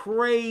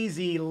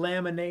crazy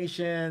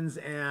laminations,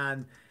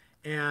 and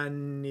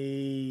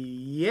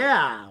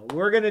yeah,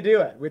 we're gonna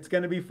do it. It's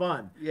gonna be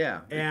fun.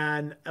 Yeah.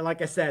 And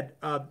like I said,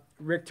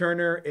 Rick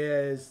Turner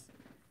is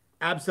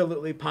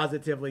absolutely,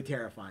 positively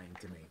terrifying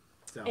to me.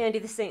 So Andy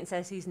the Saint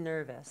says he's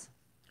nervous.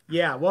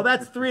 yeah, well,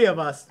 that's 3 of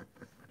us.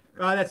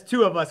 That's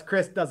 2 of us.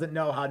 Chris doesn't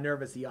know how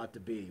nervous he ought to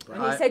be. But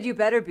And he said you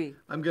better be.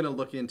 I'm gonna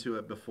look into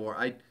it before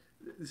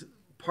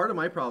part of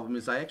my problem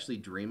is I actually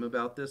dream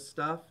about this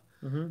stuff.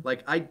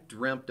 Like I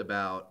dreamt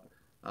about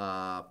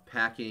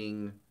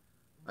packing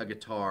a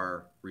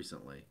guitar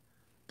recently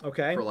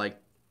okay. for like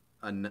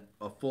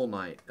a full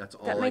night. That's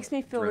all. That makes I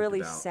me feel dreamt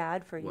really about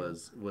sad for you.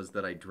 Was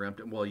that I dreamt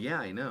it? Well, yeah,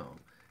 I know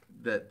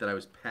that I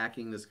was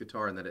packing this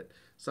guitar and that it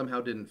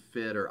somehow didn't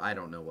fit, or I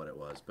don't know what it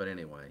was. But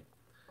anyway,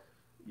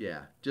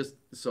 yeah. Just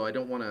so I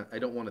don't want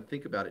to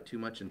think about it too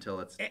much until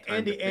it's time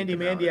to think Andy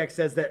about Mandiak it.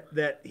 says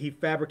that he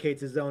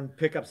fabricates his own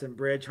pickups and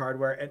bridge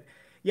hardware, and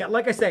yeah,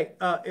 like I say,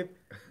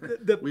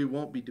 We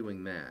won't be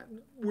doing that.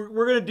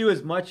 we're gonna do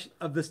as much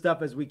of the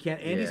stuff as we can.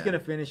 Andy's Yeah. gonna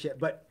finish it,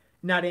 but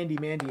not Andy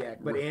Mandiak,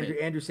 but Right.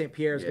 Andrew St.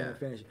 Pierre is Yeah. gonna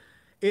finish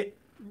it.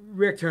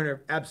 Rick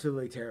Turner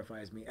absolutely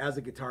terrifies me as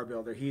a guitar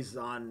builder. He's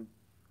on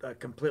a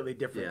completely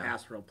different Yeah.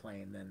 astral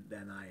plane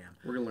than I am.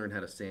 We're gonna learn how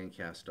to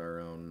sandcast our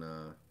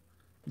own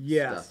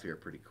Yes. stuff here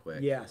pretty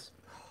quick. Yes.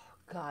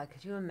 God,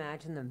 could you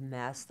imagine the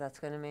mess that's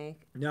going to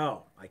make?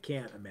 No, I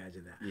can't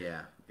imagine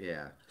that.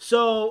 Yeah.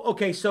 So,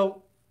 okay,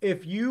 so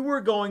if you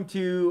were going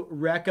to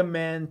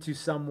recommend to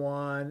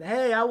someone,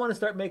 hey, I want to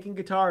start making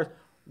guitars,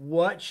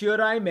 what should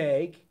I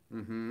make?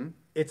 Mm-hmm.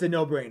 It's a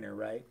no-brainer,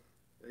 right?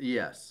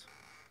 Yes.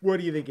 What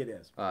do you think it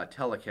is?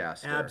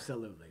 Telecaster.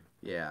 Absolutely.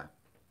 Yeah.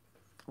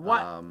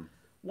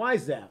 Why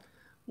is that?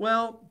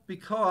 Well,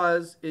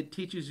 because it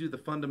teaches you the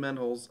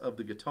fundamentals of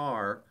the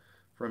guitar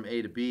from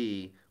A to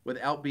B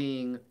without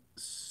being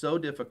so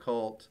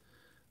difficult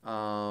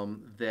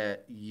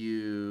that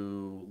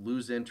you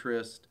lose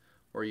interest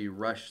or you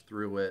rush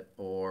through it,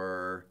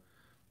 or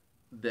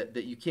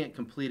that you can't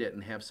complete it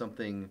and have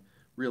something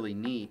really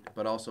neat,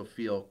 but also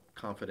feel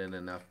confident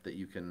enough that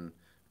you can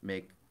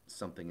make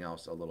something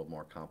else a little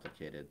more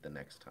complicated the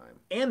next time.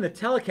 And the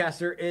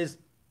Telecaster is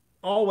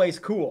always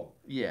cool.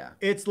 Yeah.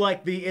 It's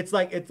like a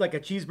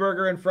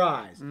cheeseburger and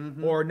fries,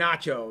 or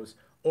nachos,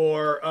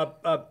 or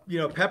a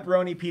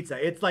pepperoni pizza.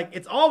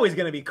 It's always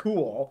going to be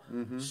cool.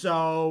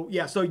 So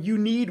yeah, so you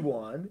need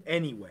one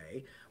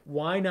anyway.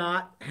 Why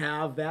not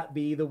have that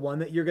be the one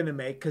that you're going to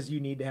make, because you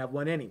need to have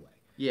one anyway.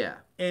 Yeah.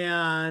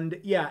 And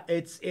yeah,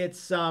 it's there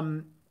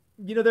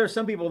are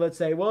some people that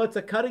say, well, it's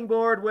a cutting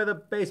board with a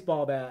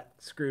baseball bat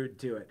screwed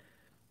to it.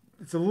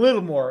 It's a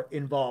little more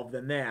involved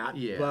than that.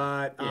 Yeah.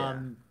 But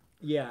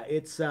yeah,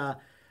 it's the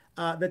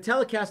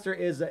Telecaster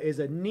is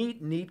a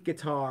neat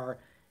guitar,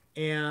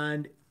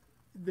 and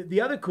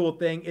the other cool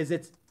thing is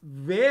it's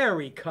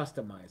very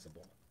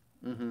customizable.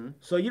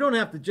 So you don't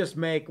have to just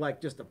make like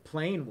just a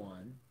plain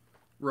one.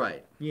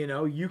 Right.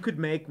 You could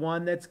make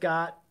one that's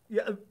got.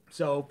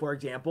 So for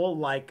example,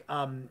 like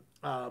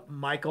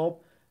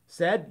Michael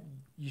said,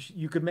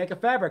 you could make a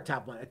fabric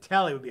top one. A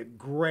Tele would be a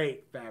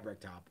great fabric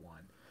top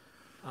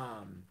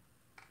one.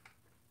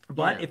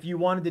 But if you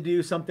wanted to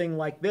do something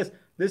like this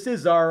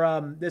is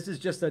our this is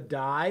just a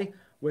die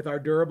with our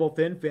durable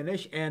thin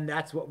finish, and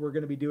that's what we're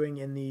going to be doing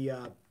in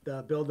the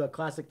Build a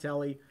Classic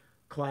Tele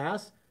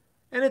class.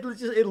 And it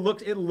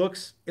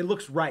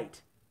looks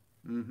right,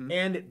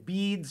 and it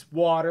beads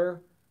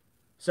water.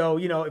 So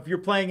if you're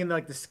playing in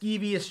like the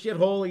skeeviest,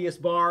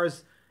 shitholiest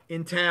bars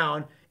in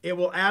town, it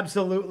will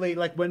absolutely,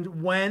 like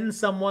when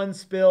someone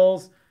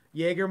spills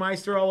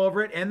Jägermeister all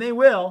over it, and they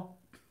will.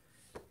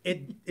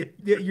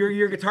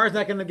 Your guitar's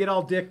not going to get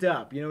all dicked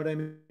up. You know what I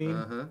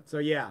mean? So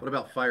yeah. What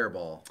about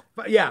Fireball?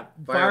 Yeah,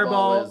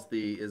 Fireball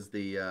is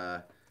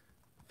the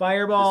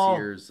Fireball, this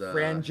year's,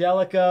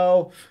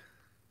 Frangelico.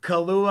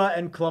 Kahlua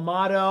and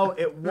Clamato.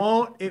 It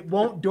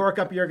won't dork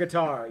up your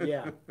guitar.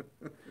 Yeah,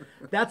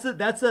 that's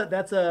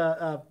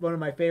one of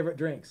my favorite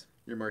drinks.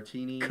 Your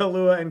martini.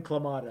 Kahlua and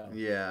Clamato.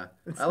 Yeah,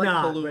 It's I like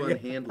not, Kahlua but and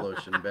hand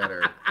lotion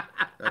better.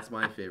 That's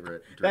my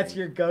favorite drink. That's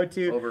your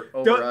go-to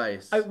over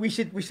ice. We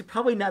should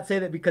probably not say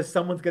that because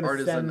someone's going to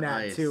Artisan send that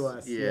ice. to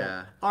us.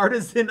 Yeah.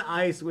 Artisan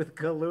ice with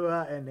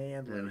Kahlua and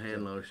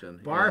hand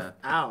lotion. Barf Yeah.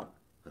 out.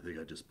 I think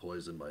I just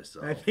poisoned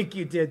myself. I think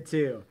you did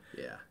too.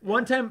 Yeah.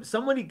 One time,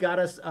 somebody got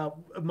us.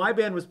 My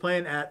band was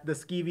playing at the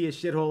skeeviest,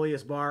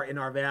 shitholiest bar in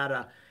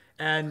Arvada,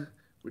 and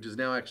Which is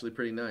now actually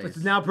pretty nice. it's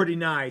now pretty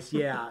nice.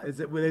 Yeah, it's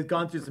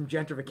gone through some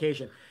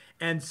gentrification,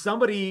 and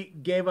somebody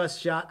gave us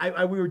shot.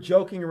 We were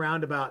joking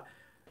around about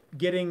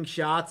getting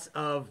shots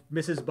of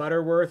Mrs.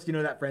 Butterworth's. You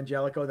know that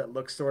Frangelico that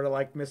looks sort of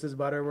like Mrs.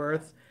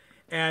 Butterworth's,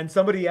 and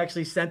somebody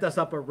actually sent us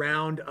up a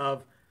round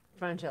of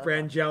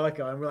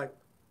Frangelico, and we're like,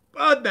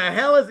 what the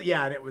hell is it?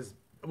 Yeah, and it was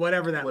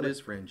whatever that What was.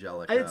 is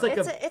Frangelico? It's like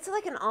it's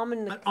like an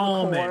almond liqueur.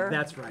 almond.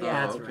 That's right.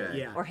 Yeah. That's okay. right.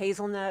 Yeah. Or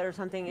hazelnut or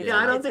something. Yeah,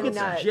 I don't it's think a it's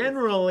nut.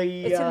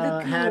 generally It's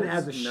a had liqueur.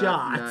 as a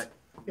shot. Not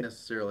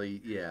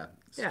necessarily,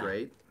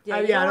 straight. Yeah, I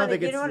you don't don't wanna,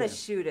 think you it's- don't want yeah. to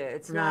shoot it.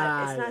 It's Nah,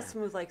 not. It's not yeah.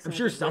 smooth like. I'm some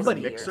sure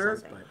somebody whiskey or mixer,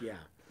 something. but yeah,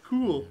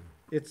 Cool.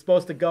 it's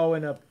supposed to go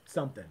in a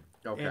something.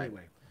 Okay.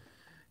 Anyway,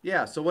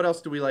 Yeah, so what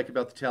else do we like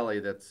about the Telly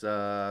that's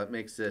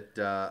makes it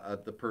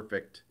the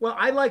perfect well,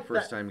 I like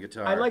first-time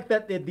guitar? I like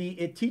that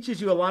it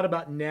teaches you a lot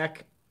about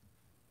neck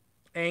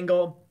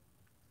angle,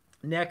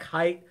 neck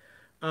height.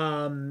 You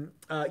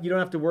don't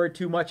have to worry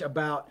too much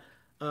about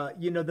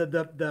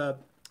the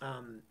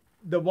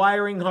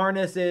wiring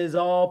harness is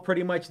all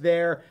pretty much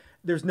there.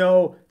 There's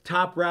no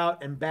top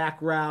route and back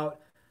route.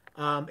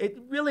 It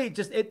really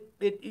just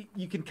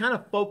you can kind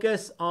of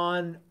focus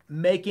on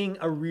making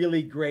a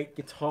really great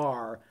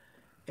guitar,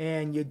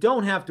 and you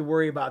don't have to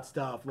worry about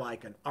stuff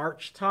like an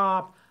arch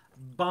top,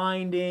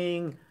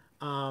 binding,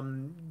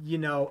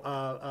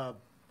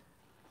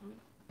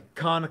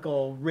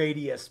 conical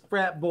radius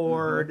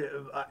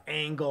fretboard,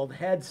 angled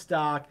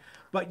headstock,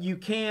 but you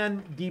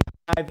can deep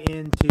dive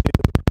into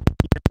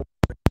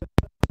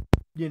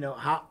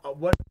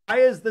why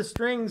is the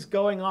strings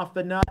going off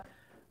the nut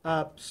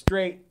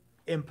straight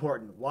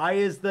important? Why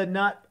is the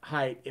nut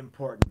height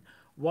important?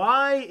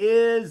 Why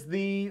is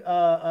the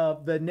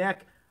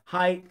neck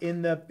height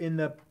in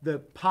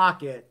the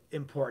pocket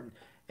important?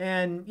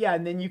 And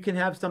then you can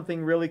have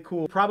something really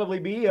cool. Probably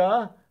be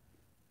a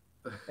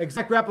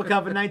exact replica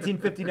of a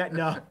 1959.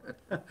 No,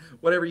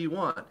 Whatever you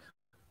want.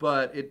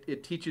 But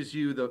it teaches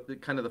you the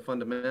kind of the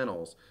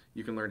fundamentals.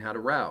 You can learn how to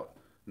route.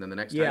 And then the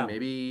next time,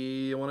 maybe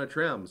you want to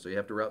trim, so you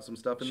have to route some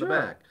stuff in the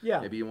back. Yeah.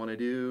 Maybe you want to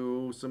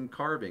do some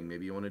carving.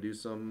 Maybe you want to do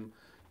some,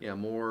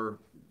 more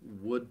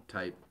wood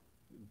type,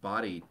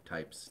 body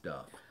type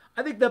stuff.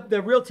 I think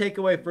the real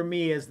takeaway for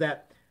me is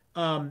that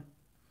a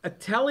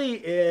telly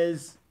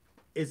is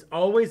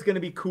always going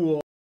to be cool.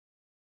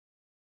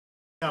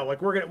 No,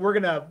 like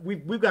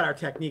we've got our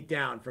technique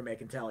down for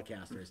making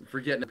Telecasters. For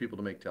getting people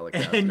to make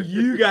Telecasters. And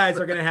you guys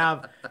are gonna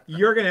have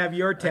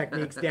your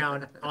techniques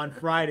down on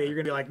Friday. You're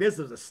gonna be like, this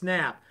is a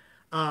snap.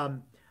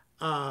 And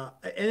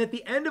at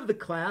the end of the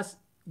class,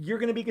 you're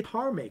gonna be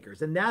guitar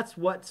makers, and that's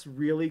what's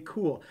really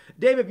cool.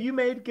 Dave, have you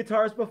made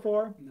guitars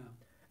before? No.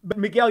 But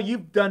Miguel,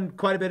 you've done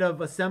quite a bit of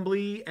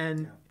assembly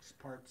and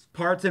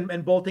parts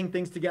and bolting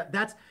things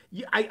together.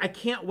 I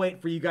can't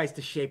wait for you guys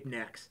to shape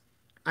necks.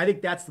 I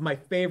think that's my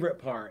favorite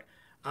part.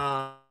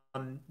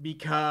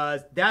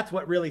 Because that's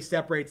what really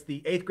separates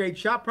the 8th grade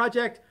shop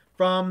project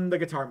from the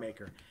guitar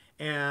maker.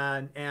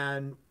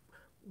 And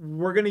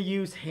we're going to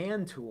use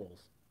hand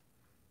tools.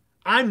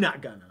 I'm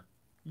not gonna.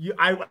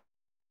 I'm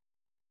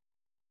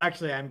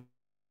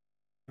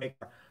make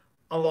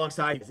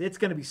alongside. It's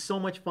going to be so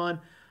much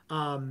fun.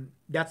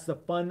 That's the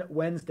fun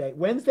Wednesday.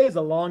 Wednesday is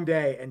a long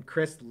day, and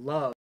Chris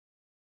loves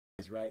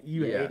it, right?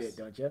 You hate it,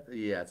 don't you?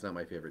 Yeah, it's not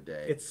my favorite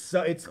day. It's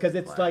because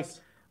it's like,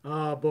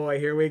 oh boy,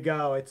 here we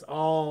go. It's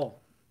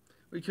all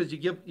because you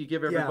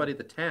give everybody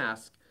the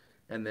task,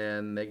 and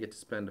then they get to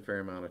spend a fair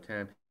amount of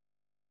time.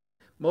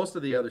 Most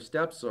of the other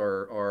steps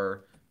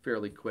are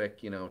fairly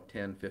quick, 10,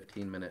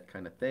 15-minute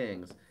kind of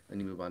things,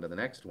 and you move on to the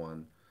next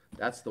one.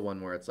 That's the one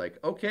where it's like,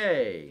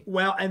 okay.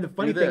 Well, and the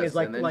funny thing is,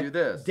 like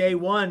day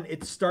one,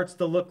 it starts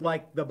to look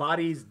like the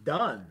body's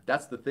done.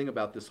 That's the thing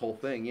about this whole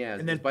thing, yeah.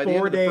 And then by 4 the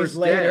end of the days first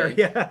later,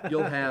 day,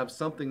 you'll have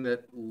something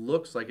that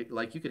looks like it,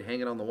 like you could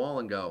hang it on the wall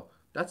and go,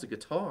 that's a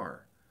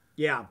guitar.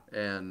 Yeah.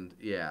 And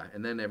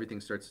then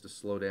everything starts to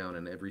slow down,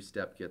 and every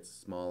step gets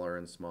smaller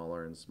and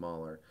smaller and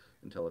smaller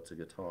until it's a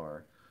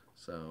guitar.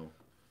 So,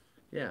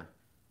 yeah.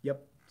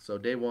 Yep. So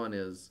day one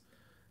is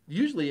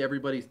usually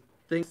everybody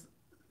thinks.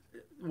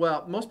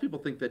 Well, most people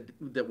think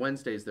that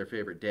Wednesday is their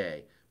favorite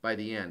day by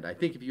the end. I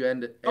think if you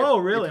end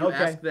really? If you Okay.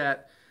 ask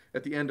that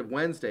at the end of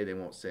Wednesday, they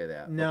won't say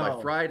that. No. But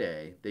by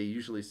Friday, they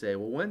usually say,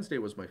 well, Wednesday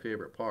was my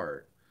favorite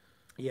part.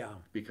 Yeah.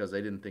 Because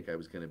I didn't think I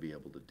was going to be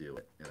able to do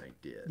it, and I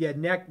did. Yeah,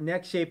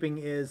 neck shaping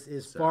is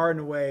far and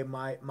away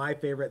my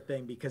favorite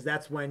thing, because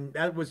that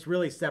was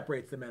really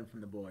separates the men from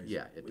the boys.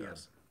 Yeah, it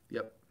does.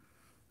 Yep.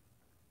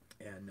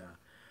 And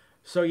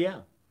so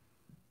yeah.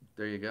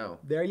 There you go.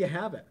 There you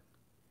have it.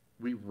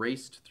 We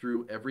raced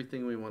through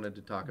everything we wanted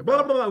to talk Blah,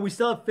 about. blah, blah. We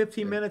still have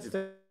 15 minutes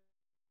to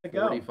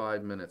go.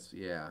 45 minutes,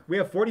 yeah. We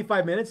have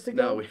 45 minutes to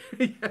go?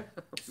 No,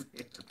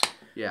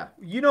 yeah.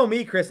 You know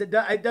me, Chris. It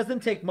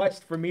doesn't take much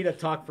for me to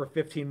talk for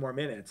 15 more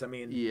minutes. I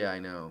mean, Yeah, I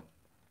know.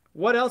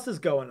 what else is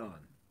going on?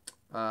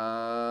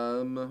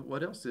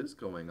 What else is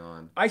going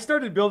on? I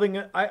started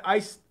building.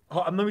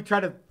 Let me try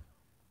to.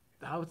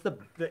 What's the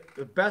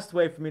best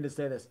way for me to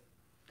say this?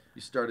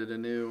 You started a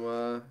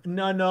new,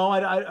 No. I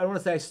don't want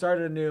to say I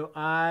started a new.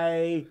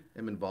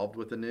 am involved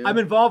with a new? I'm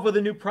involved with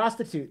a new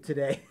prostitute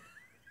today.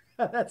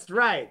 That's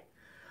right.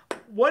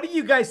 What do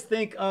you guys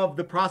think of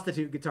the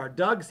prostitute guitar?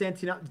 Doug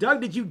Santino.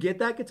 Doug, did you get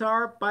that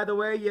guitar, by the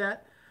way,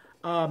 yet?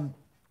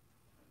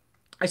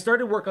 I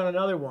started work on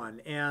another one,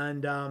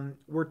 and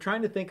we're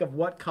trying to think of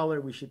what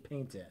color we should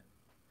paint it.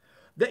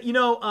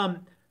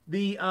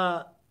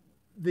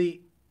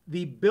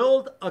 The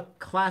build a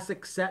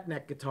classic set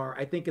neck guitar,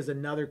 I think, is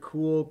another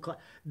cool.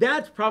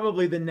 That's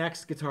probably the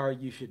next guitar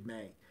you should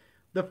make.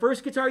 The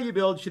first guitar you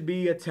build should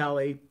be a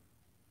Tele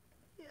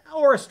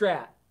or a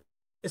Strat,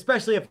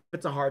 especially if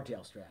it's a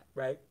hardtail Strat,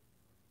 right?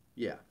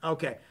 Yeah.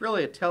 Okay.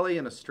 Really, a Tele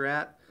and a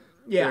Strat.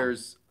 Yeah.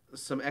 There's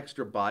some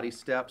extra body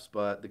steps,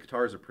 but the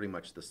guitars are pretty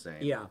much the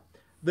same. Yeah.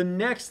 The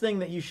next thing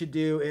that you should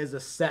do is a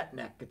set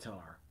neck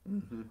guitar.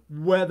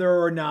 Mm-hmm.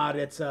 Whether or not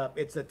it's a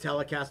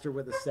Telecaster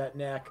with a set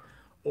neck,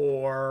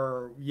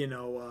 or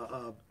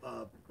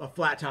a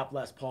flat top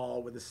Les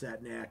Paul with a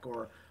set neck,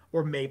 or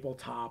maple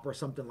top or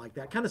something like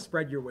that. Kind of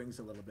spread your wings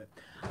a little bit.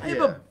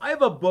 I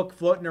have a book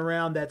floating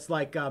around that's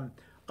like an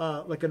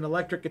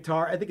electric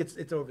guitar. I think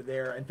it's over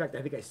there. In fact,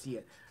 I think I see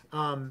it.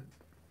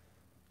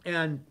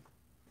 And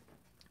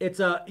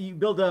it's you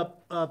build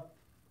a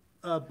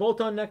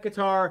bolt-on neck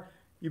guitar,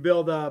 you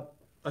build a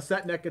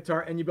set neck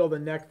guitar, and you build a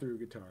neck through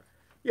guitar.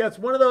 Yeah, it's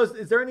one of those.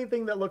 Is there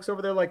anything that looks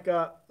over there like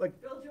Build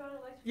your own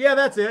electric. Yeah,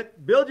 that's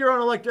it. Build your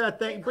own electric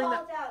thing. Bring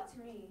that out to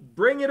me.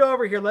 Bring it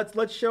over here.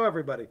 Let's show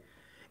everybody.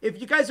 If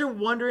you guys are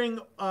wondering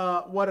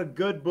what a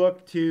good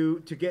book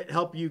to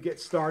help you get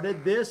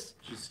started, Did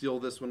you steal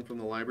this one from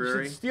the you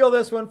library? should steal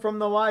this one from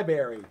the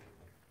library.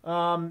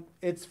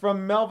 It's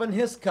from Melvin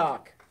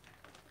Hiscock.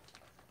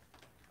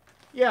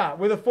 Yeah,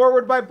 with a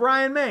foreword by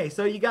Brian May.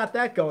 So you got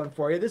that going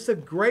for you. This is a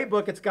great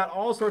book. It's got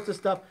all sorts of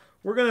stuff.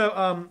 We're going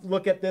to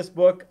look at this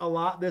book a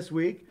lot this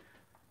week.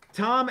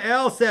 Tom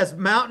L. says,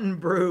 Mountain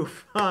Brew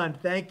fun.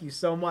 Thank you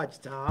so much,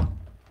 Tom.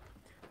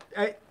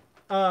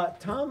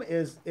 Tom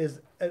is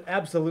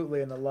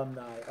absolutely an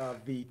alumni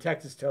of the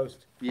Texas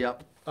Toast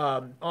Yep.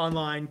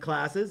 online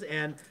classes.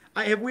 And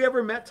have we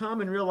ever met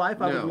Tom in real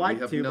life? I would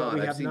like to, but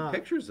we have seen not.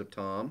 pictures of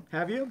Tom.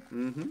 Have you?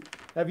 Mm-hmm.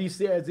 Have you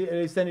seen? Has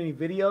he sent any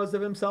videos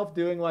of himself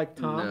doing like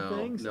Tom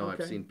things? No,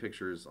 Okay. I've seen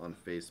pictures on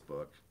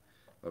Facebook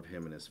of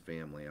him and his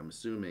family. I'm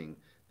assuming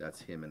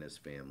that's him and his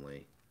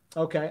family.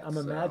 Okay, I'm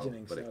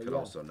imagining. But it could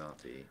also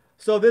not be.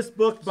 So this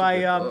book It's a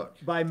good book.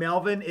 by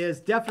Melvin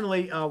is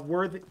definitely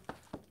worthy.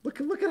 Look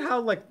at how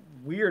like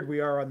weird we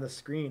are on the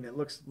screen. It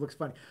looks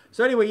funny.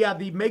 So anyway, yeah,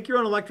 the Make Your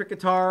Own Electric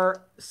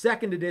Guitar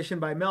second edition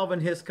by Melvin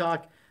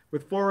Hiscock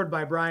with foreword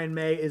by Brian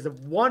May is a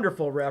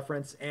wonderful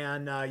reference,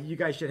 and you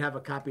guys should have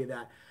a copy of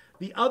that.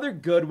 The other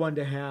good one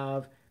to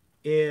have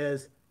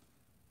is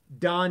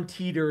Don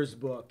Teeter's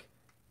book,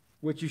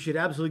 which you should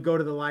absolutely go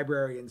to the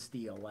library and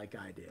steal, like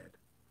I did.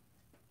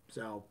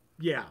 So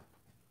yeah.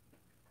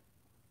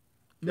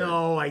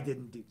 No, I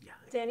didn't do. Yeah.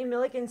 Danny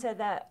Milliken said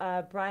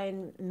that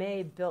Brian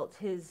May built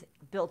his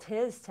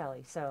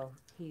Tele, so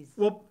he's.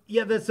 Well,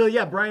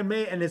 yeah. Brian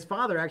May and his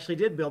father actually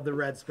did build the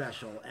Red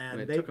Special,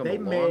 and it they took 'em a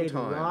long made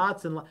time.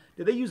 lots and lots.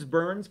 Did they use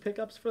Burns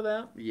pickups for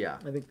that? Yeah,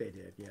 I think they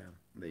did. Yeah.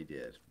 they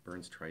did.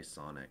 Burns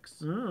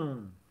Trisonics.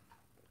 Mm.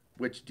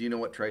 Which, do you know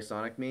what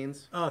Trisonic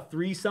means?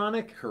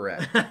 3-sonic.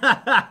 Correct.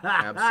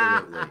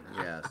 Absolutely.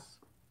 Yes.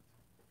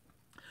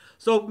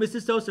 So,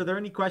 Mrs. Toast, are there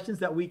any questions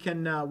that we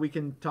can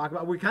talk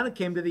about? We kind of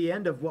came to the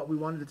end of what we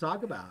wanted to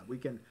talk about.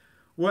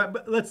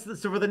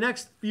 So for the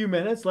next few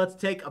minutes, let's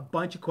take a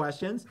bunch of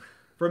questions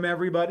from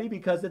everybody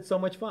because it's so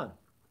much fun.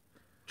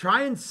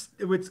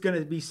 It's going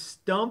to be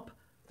Stump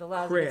The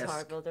lousy Chris.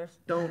 guitar builders.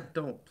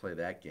 Don't play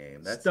that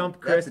game. That's Stump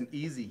Chris. That's an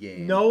easy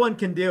game. No one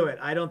can do it.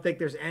 I don't think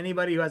there's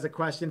anybody who has a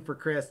question for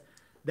Chris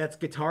that's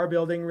guitar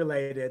building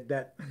related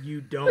that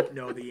you don't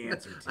know the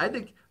answer to. I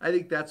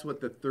think that's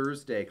what the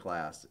Thursday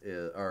class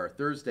is, or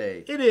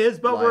Thursday. It is,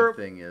 but live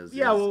thing is.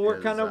 Yeah, well, we're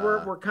is,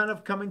 kind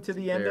of coming to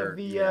the end of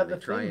the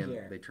thing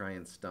here. They try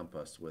and stump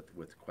us with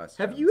questions.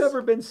 Have you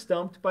ever been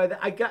stumped by that?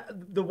 I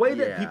got the way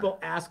that Yeah. people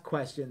ask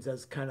questions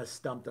has kind of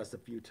stumped us a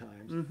few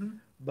times. Mm-hmm.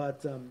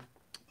 But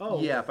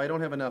Yeah, if I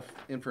don't have enough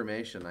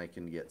information, I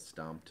can get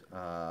stumped.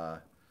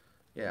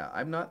 Yeah,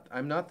 I'm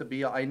not the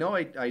be all. I know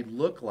I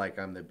look like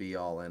I'm the be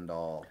all end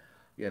all.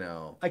 You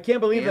know. I can't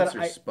believe that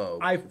I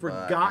but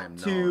forgot I'm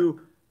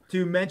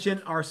to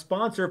mention our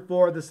sponsor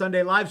for the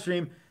Sunday live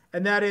stream,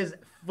 and that is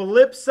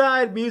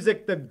Flipside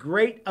Music, the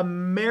great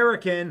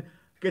American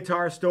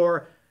guitar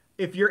store.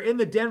 If you're in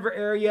the Denver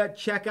area,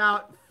 check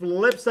out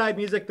Flipside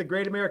Music, the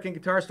great American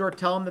guitar store.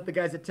 Tell them that the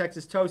guys at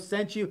Texas Toast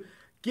sent you.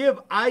 give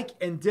Ike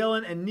and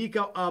Dylan and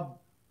Nico a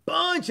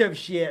bunch of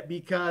shit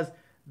because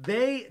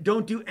they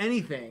don't do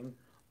anything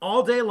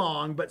all day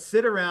long but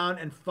sit around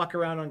and fuck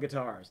around on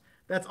guitars.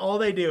 That's all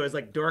they do is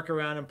like dork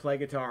around and play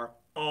guitar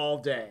all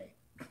day.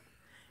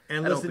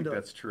 And I don't think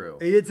that's true.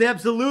 It's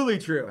absolutely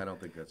true. I don't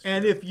think that's true.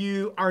 And if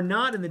you are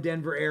not in the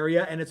Denver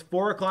area and it's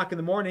 4 o'clock in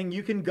the morning,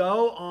 you can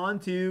go on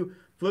to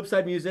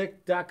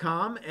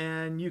flipsidemusic.com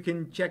and you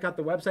can check out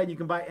the website. You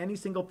can buy any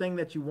single thing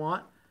that you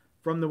want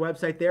from the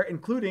website there,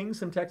 including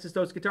some Texas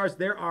Toast guitars.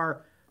 There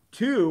are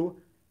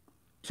two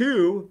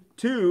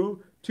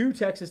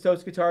Texas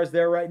Toast guitars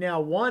there right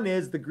now. One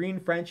is the Green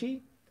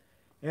Frenchie,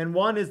 and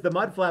one is the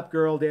Mudflap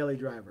Girl Daily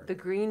Driver. The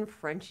Green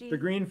Frenchie? The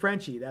Green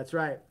Frenchie, that's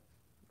right.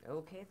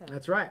 Okay, then.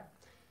 That's right.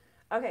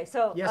 Okay,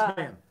 so... Yes,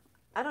 ma'am.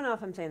 I don't know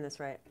if I'm saying this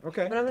right.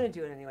 Okay. But I'm going to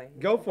do it anyway.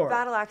 Go for it.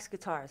 Battle Axe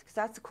guitars, because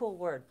that's a cool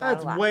word.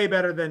 That's way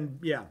better than,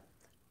 yeah.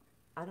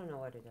 I don't know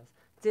what it is.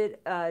 Did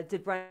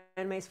Brian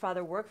May's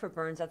father work for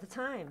Burns at the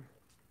time?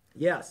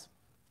 Yes.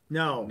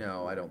 No.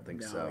 No, I don't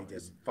think No, so. he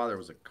His didn't. father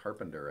was a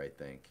carpenter, I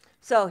think.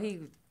 So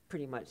he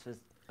pretty much was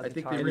a I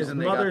think guitarist. the And his reason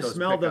they got mother those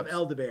smelled of pickups-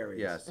 elderberries.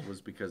 Yes, was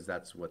because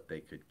that's what they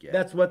could get.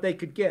 That's what they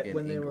could get In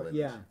when they were, England.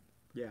 yeah.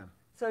 Yeah.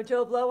 So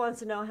Joe Blow wants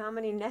to know, how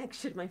many necks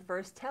should my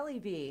first telly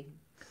be?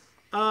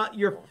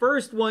 Your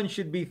first one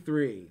should be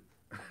 3.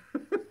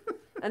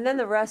 And then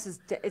the rest is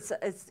it's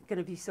going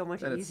to be so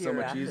much And easier it's so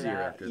much after easier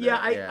that. after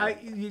Yeah,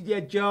 that. yeah,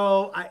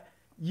 Joe,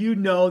 you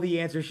know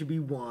the answer should be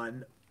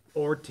 1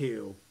 or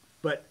 2,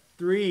 but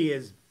 3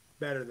 is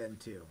better than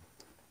 2.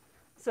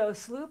 So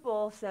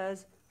Sloople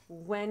says,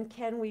 when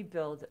can we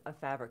build a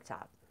fabric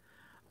top?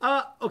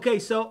 Okay,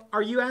 so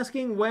are you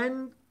asking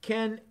when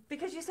can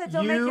Because you said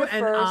don't make you your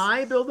and first...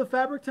 I build a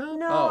fabric top?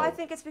 No, Oh. I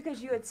think it's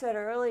because you had said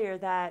earlier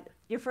that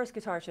your first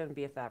guitar shouldn't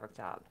be a fabric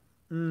top.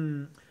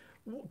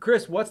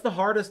 Chris, what's the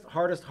hardest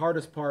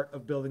part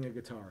of building a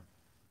guitar?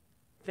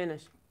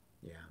 Finish.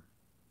 Yeah.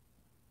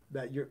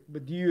 But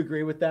do you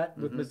agree with that,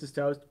 with Mrs.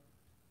 Toast?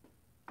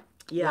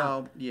 Yeah.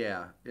 Well,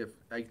 yeah.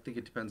 I think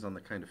it depends on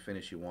the kind of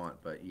finish you want,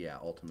 but yeah,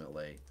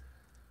 ultimately,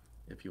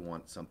 if you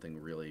want something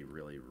really,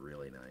 really,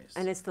 really nice.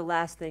 And it's the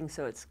last thing,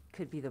 so it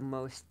could be the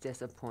most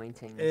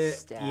disappointing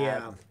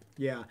stab.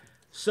 Yeah.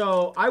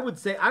 So I would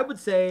say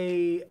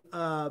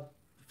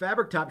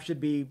fabric top could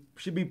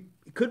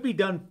be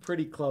done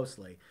pretty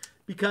closely,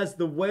 because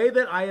the way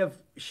that I have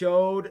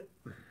showed,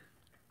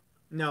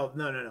 no,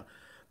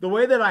 the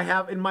way that I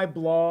have in my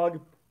blog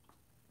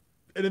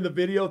and in the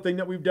video thing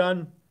that we've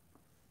done,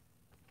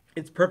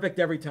 it's perfect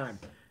every time.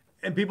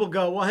 And people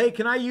go, well, hey,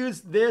 can I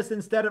use this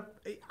instead of?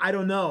 I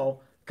don't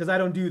know, because I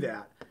don't do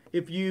that.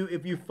 If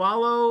you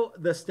follow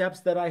the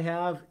steps that I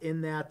have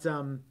in that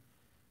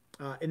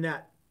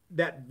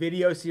that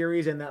video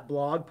series and that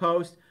blog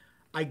post,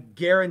 I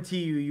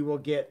guarantee you will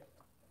get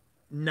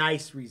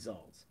nice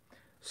results.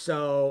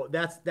 So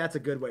that's a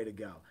good way to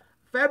go.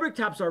 Fabric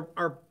tops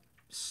are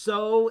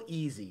so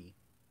easy.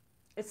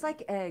 It's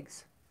like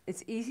eggs.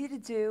 It's easy to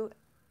do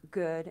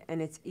good,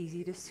 and it's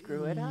easy to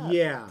screw it up.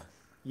 Yeah.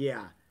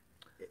 yeah.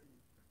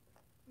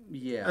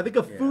 I think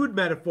a food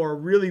metaphor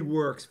really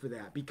works for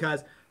that,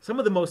 because some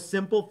of the most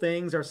simple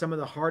things are some of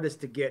the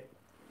hardest to get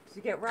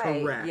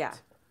right. correct. Yeah.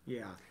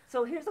 Yeah.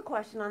 So here's a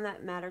question on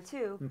that matter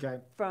too. Okay.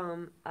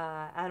 From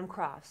Adam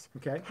Crofts.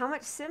 Okay. How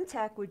much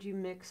Simtech would you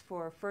mix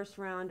for a first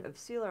round of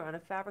sealer on a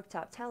fabric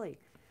top telly?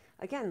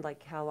 Again,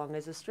 like how long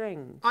is a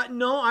string?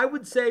 No, I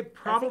would say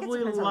probably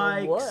depends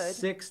on the like wood.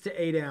 6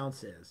 to 8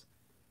 ounces.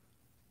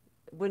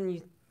 Wouldn't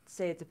you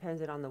say it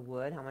depended on the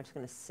wood? How much is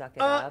going to suck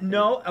it up?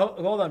 No. Oh,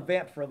 hold on,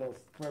 vamp for a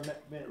minute.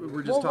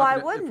 We're just Well, why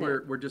talking.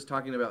 wouldn't If we're just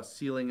talking about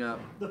sealing up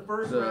The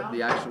first round?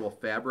 the actual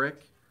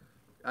fabric,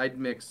 I'd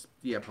mix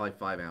probably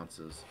 5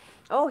 ounces.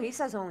 Oh, he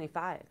says only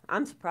 5.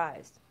 I'm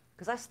surprised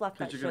because I slept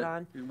that shit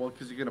on.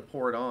 Because you're gonna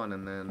pour it on,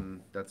 and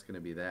then that's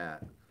gonna be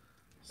that.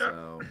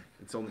 So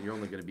you're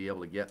only gonna be able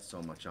to get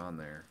so much on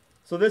there.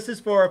 So this is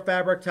for a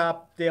fabric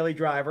top daily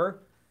driver,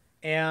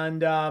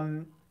 and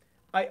I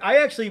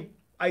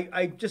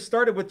just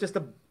started with just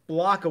a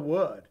block of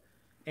wood,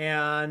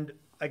 and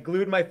I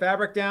glued my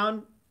fabric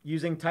down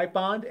using Type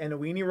Bond and a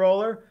weenie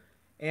roller,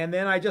 and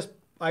then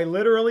I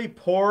literally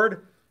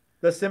poured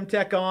the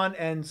Simtech on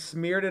and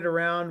smeared it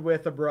around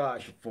with a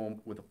brush.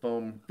 With a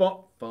foam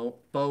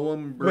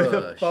With brush.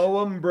 a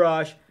foam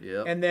brush.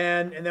 Yep. And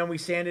then we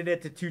sanded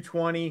it to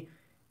 220,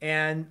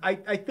 and I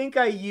think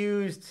I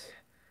used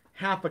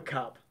half a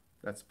cup.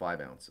 That's 5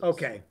 ounces.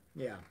 Okay,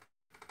 yeah.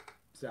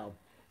 So,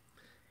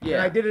 Yeah.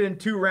 and I did it in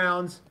 2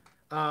 rounds.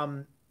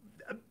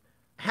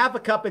 Half a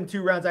cup in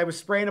 2 rounds. I was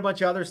spraying a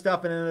bunch of other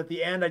stuff, and then at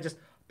the end I just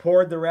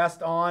poured the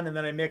rest on, and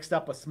then I mixed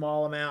up a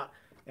small amount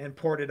and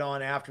poured it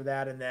on after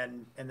that, and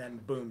then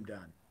boom,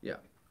 done. Yeah.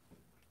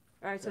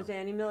 All right, so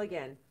Danny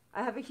Milligan.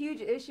 I have a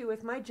huge issue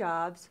with my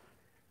jobs.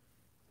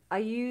 I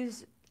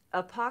use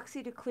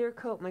epoxy to clear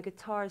coat my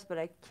guitars, but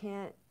I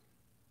can't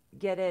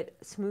get it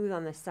smooth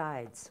on the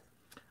sides.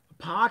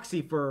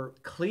 Epoxy for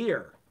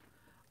clear.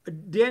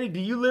 Danny, do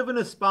you live in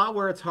a spot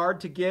where it's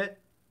hard to get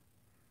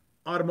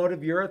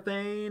automotive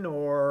urethane,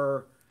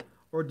 or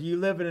Or do you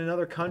live in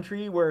another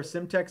country where a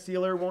Simtech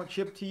sealer won't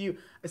ship to you?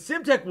 A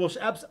Simtech will.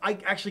 I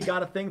actually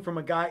got a thing from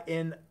a guy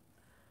in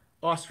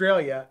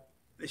Australia.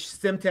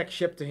 Simtech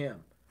shipped to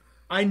him.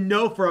 I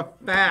know for a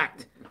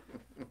fact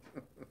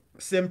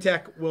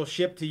Simtech will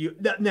ship to you.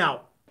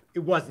 Now, it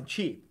wasn't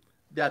cheap.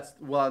 That's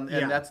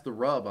that's the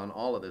rub on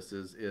all of this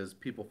is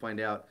people find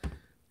out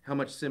how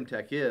much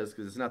Simtech is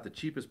because it's not the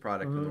cheapest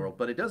product in the world,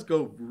 but it does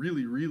go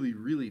really, really,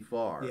 really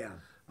far. Yeah.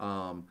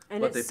 And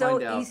but it's they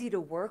find so out, easy to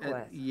work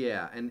with.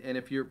 Yeah, and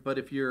if you're of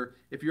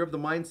the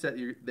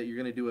mindset that you're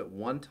going to do it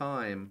one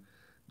time,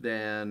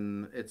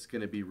 then it's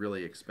going to be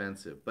really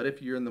expensive. But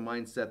if you're in the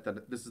mindset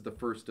that this is the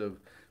first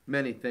of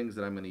many things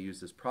that I'm going to use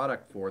this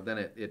product for, then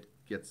it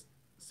gets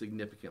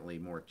significantly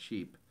more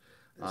cheap.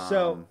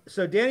 So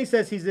Danny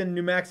says he's in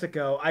New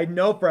Mexico. I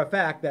know for a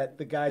fact that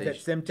the guys at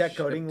Simtech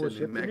Coating will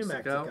ship to New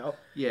Mexico.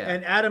 Yeah.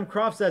 And Adam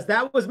Croft says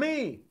that was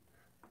me.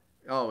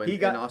 Oh,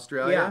 in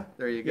Australia? Yeah.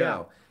 There you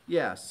go.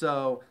 Yeah.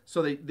 So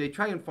they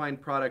try and find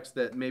products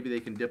that maybe they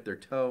can dip their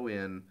toe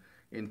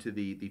into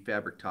the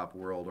fabric top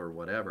world or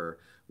whatever.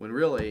 When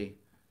really,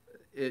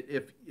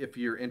 if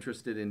you're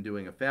interested in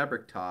doing a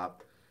fabric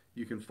top,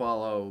 you can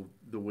follow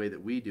the way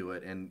that we do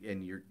it, and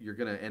you're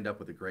going to end up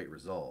with a great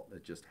result.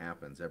 It just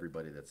happens.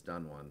 Everybody that's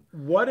done one.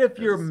 What if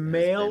you're has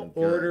mail been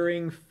good.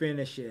 ordering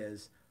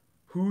finishes?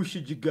 Who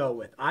should you go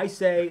with? I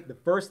say the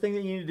first thing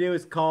that you need to do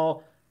is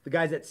call the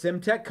guys at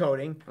Simtech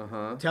Coating.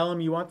 Tell them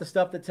you want the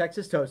stuff that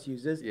Texas Toast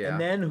uses, and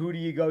then who do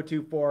you go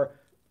to for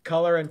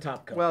color and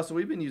top coat? Well, so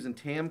we've been using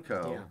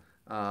Tamco,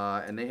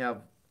 and they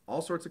have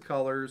all sorts of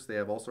colors. They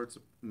have all sorts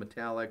of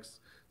metallics,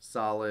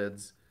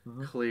 solids,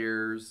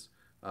 clears.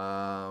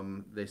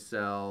 They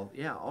sell,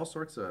 all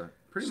sorts of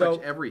pretty much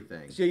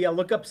everything. So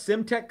look up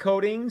Simtech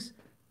Coatings.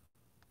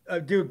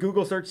 Do a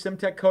Google search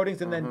Simtech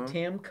Coatings and then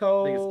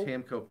Tamco. I think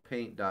it's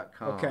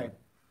tamcopaint.com. Okay.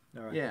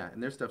 All right. Yeah,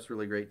 and their stuff's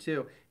really great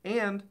too.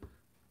 And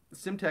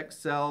Simtech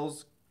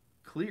sells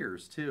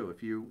clears too.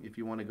 If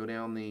you want to go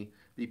down the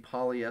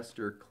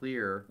polyester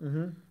clear.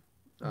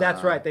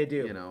 That's right, they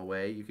do.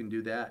 Way you can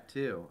do that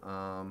too.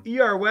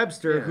 E.R.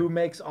 Webster, who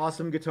makes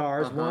awesome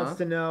guitars, wants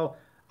to know.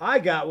 I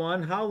got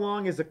one. How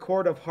long is a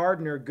quart of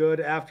hardener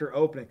good after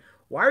opening?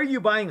 Why are you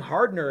buying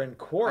hardener in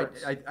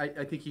quarts?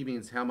 I think he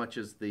means how much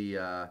is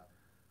the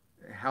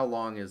how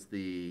long is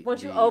the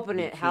once you open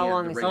it, how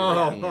long is it?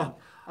 Okay,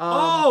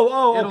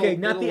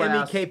 not the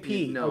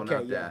MEKP. No, okay,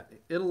 not that.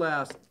 It'll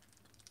last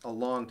a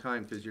long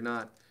time because you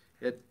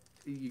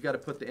got to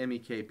put the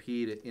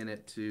MEKP in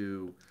it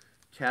to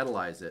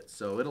catalyze it,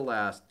 so it'll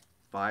last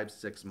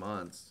 5-6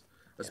 months.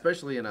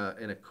 Especially in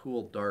a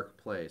cool, dark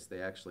place.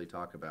 They actually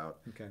talk about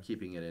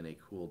keeping it in a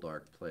cool,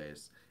 dark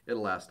place.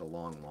 It'll last a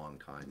long, long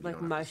time. You like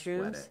don't have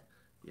mushrooms? to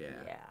sweat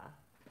it.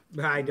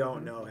 Yeah. I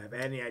don't know. I have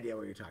any idea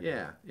what you're talking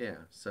about. Yeah.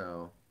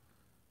 So,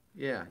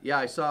 yeah.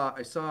 I saw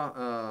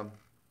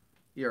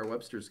E.R.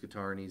 Webster's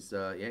guitar, and he's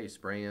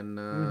spraying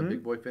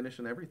big boy finish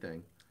and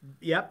everything.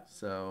 Yep.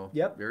 So,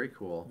 very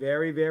cool.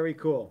 Very, very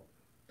cool.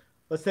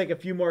 Let's take a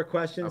few more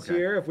questions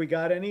here, if we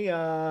got any.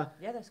 Yeah,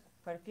 there's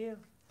quite a few.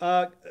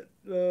 Are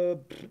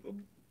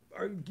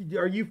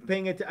you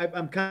paying it?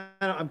 I'm kind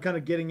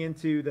of getting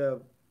into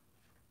the.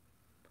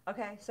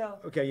 Okay, so.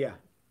 Okay, yeah.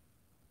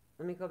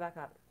 Let me go back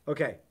up.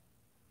 Okay.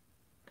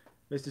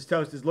 Mrs.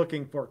 Toast is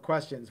looking for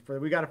questions.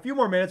 We got a few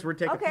more minutes. We're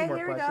taking a few more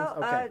here we questions.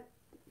 go. Okay.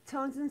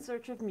 Tones in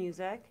Search of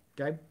Music.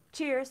 Okay.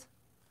 Cheers.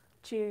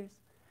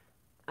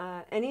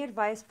 Any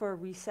advice for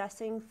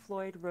recessing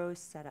Floyd Rose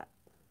setup?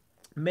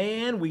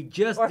 Man, we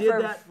just or did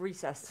for that.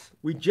 Recess.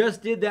 We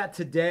just did that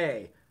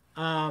today.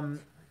 Would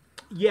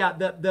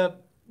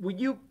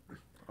you?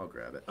 I'll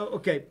grab it. Oh,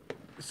 okay,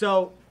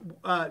 so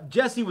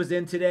Jesse was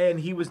in today, and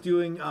he was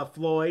doing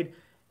Floyd,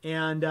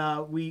 and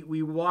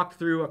we walked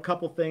through a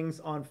couple things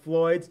on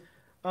Floyd's.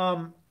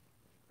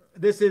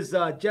 This is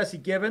Jesse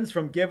Givens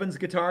from Givens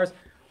Guitars.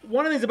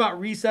 One of the things about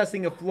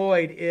recessing a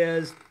Floyd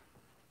is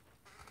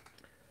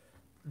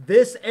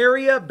this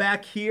area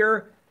back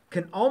here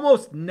can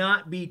almost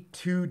not be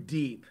too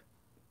deep.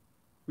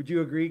 Would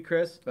you agree,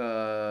 Chris?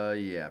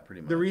 Yeah,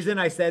 pretty much. The reason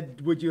I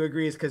said would you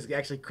agree is because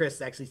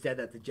Chris actually said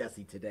that to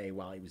Jesse today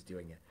while he was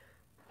doing it.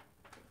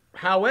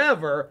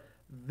 However,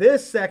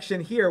 this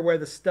section here where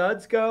the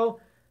studs go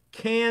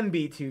can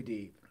be too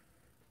deep.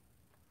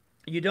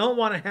 You don't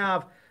want to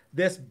have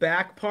this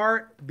back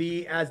part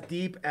be as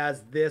deep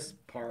as this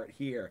part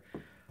here.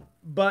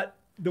 But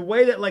the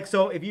way that,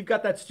 so if you've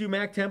got that Stu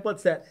Mac template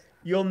set,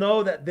 you'll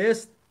know that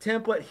this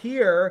template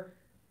here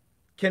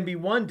can be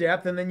one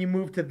depth, and then you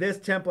move to this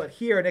template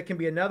here, and it can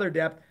be another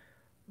depth.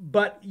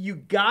 But you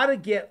got to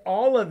get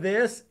all of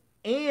this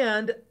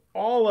and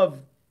all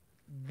of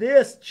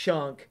this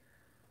chunk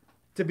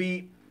to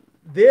be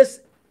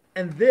this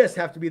and this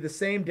have to be the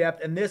same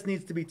depth, and this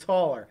needs to be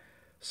taller.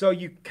 So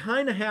you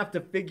kind of have to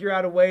figure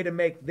out a way to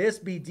make this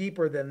be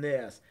deeper than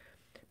this,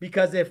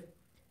 because if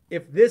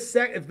this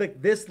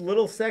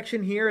little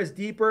section here is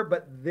deeper,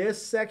 but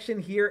this section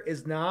here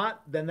is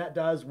not, then that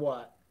does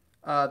what?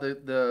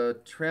 The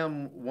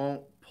trim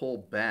won't pull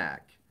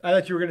back. I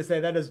thought you were going to say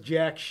that does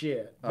jack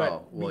shit.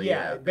 But well,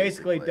 yeah, it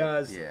basically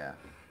does. Yeah.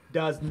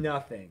 does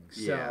nothing.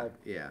 So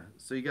Yeah.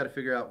 So you got to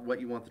figure out what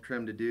you want the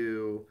trim to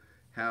do,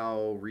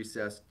 how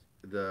recessed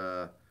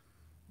the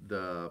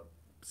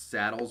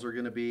saddles are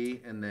going to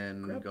be, and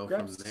then go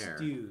grab from there.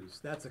 Stews.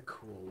 That's a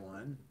cool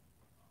one.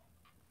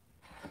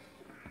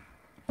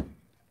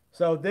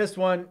 So this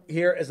one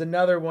here is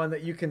another one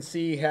that you can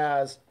see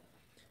has,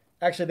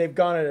 actually they've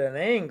gone at an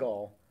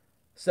angle.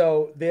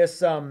 So this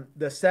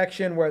the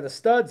section where the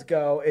studs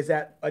go is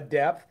at a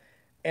depth,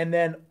 and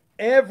then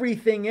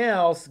everything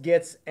else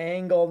gets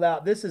angled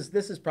out. This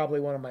is probably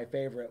one of my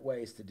favorite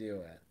ways to do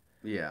it.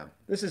 Yeah.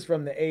 This is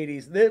from the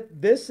 80s.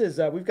 This is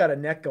we've got a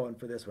neck going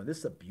for this one. This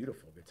is a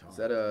beautiful guitar. Is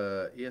that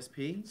a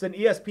ESP? It's an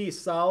ESP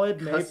solid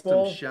Custom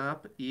maple.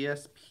 shop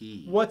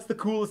ESP. What's the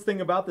coolest thing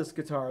about this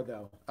guitar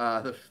though?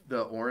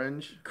 The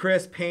orange.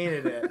 Chris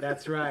painted it.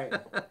 That's right.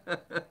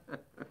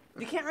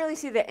 You can't really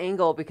see the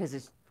angle because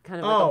it's kind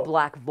of like a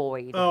black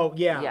void. Oh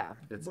yeah. Yeah.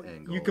 It's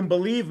angled. You can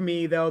believe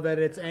me though that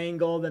it's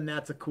angled, and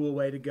that's a cool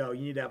way to go.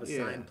 You need to have a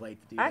sign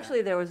plate to do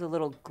Actually, there was a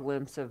little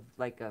glimpse of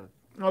like a.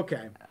 that.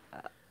 Okay.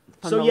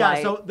 From So the yeah,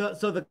 light.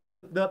 so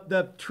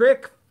the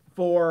trick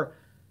for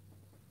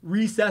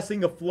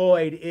recessing a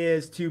Floyd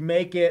is to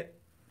make it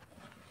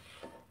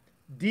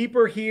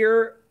deeper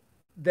here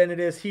than it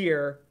is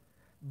here,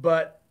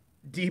 but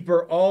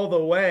deeper all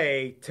the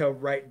way to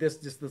right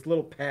this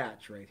little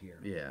patch right here.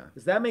 Yeah.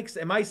 Does that make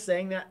sense? Am I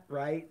saying that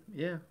right?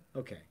 Yeah.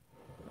 Okay.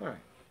 All right.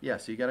 Yeah.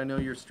 So you got to know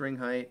your string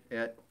height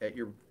at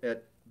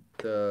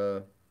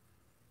the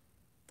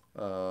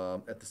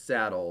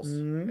saddles,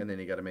 and then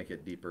you got to make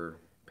it deeper.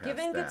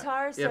 Giving that,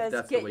 Guitar if says,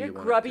 that's the "Get way your you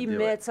want it grubby to do it."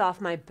 mitts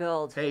off my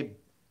build." Hey,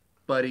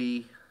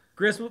 buddy.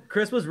 Chris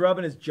was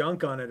rubbing his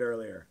junk on it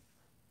earlier.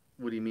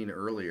 What do you mean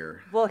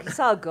earlier? Well, he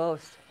saw a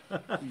ghost.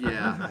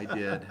 Yeah, I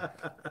did.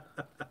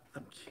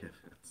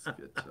 It's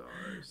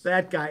guitars.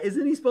 That guy,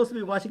 isn't he supposed to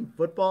be watching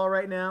football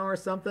right now or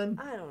something?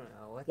 I don't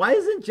know. Why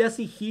isn't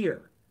Jesse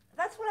here?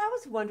 That's what I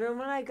was wondering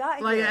when I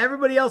got Like here.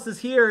 everybody else is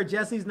here,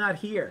 Jesse's not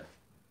here.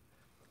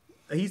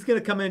 He's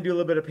gonna come in and do a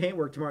little bit of paint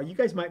work tomorrow. You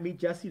guys might meet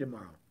Jesse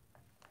tomorrow.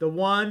 The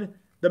one,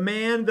 the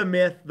man, the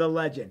myth, the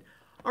legend.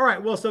 All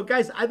right, well, so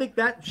guys, I think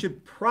that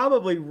should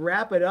probably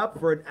wrap it up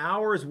for an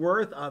hour's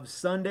worth of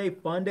Sunday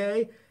Fun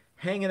Day,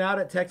 hanging out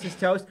at Texas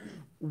Toast.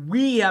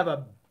 We have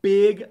a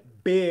big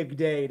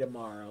day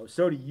tomorrow.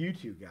 So do you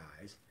two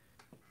guys.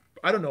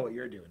 I don't know what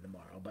you're doing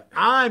tomorrow, but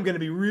I'm going to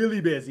be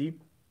really busy.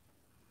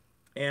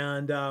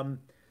 And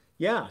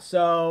yeah,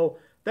 so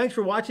thanks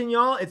for watching,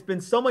 y'all. It's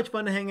been so much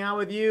fun to hang out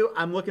with you.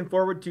 I'm looking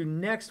forward to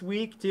next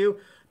week, too.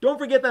 Don't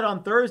forget that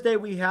on Thursday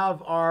we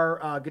have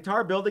our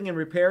guitar building and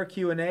repair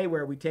Q&A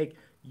where we take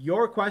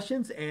your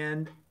questions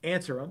and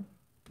answer them.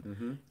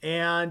 Mm-hmm.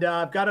 And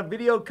I've got a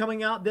video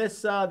coming out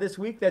this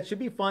week that should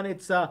be fun.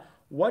 It's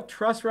what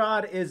truss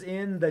rod is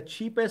in the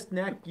cheapest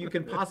neck you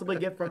can possibly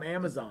get from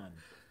Amazon.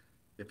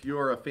 If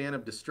you're a fan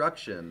of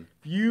destruction,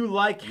 If you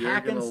like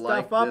hacking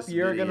stuff up,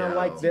 you're going to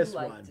like this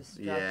one.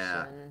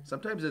 yeah.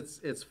 Sometimes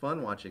it's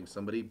fun watching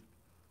somebody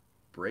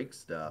break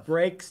stuff.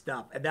 Break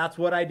stuff. And that's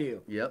what I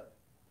do. Yep.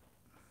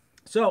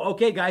 So,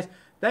 okay, guys,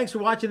 thanks for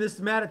watching. This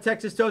is Matt at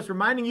Texas Toast,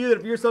 reminding you that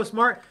if you're so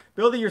smart,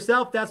 build it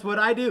yourself. That's what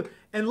I do.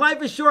 And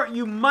life is short.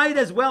 You might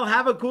as well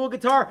have a cool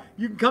guitar.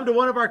 You can come to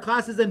one of our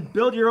classes and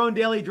build your own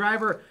daily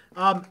driver.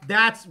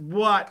 That's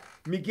what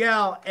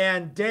Miguel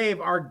and Dave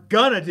are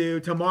going to do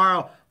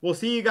tomorrow. We'll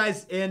see you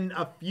guys in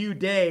a few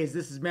days.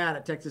 This is Matt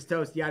at Texas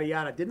Toast, yada,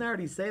 yada. Didn't I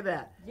already say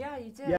that? Yeah, you did. Yeah.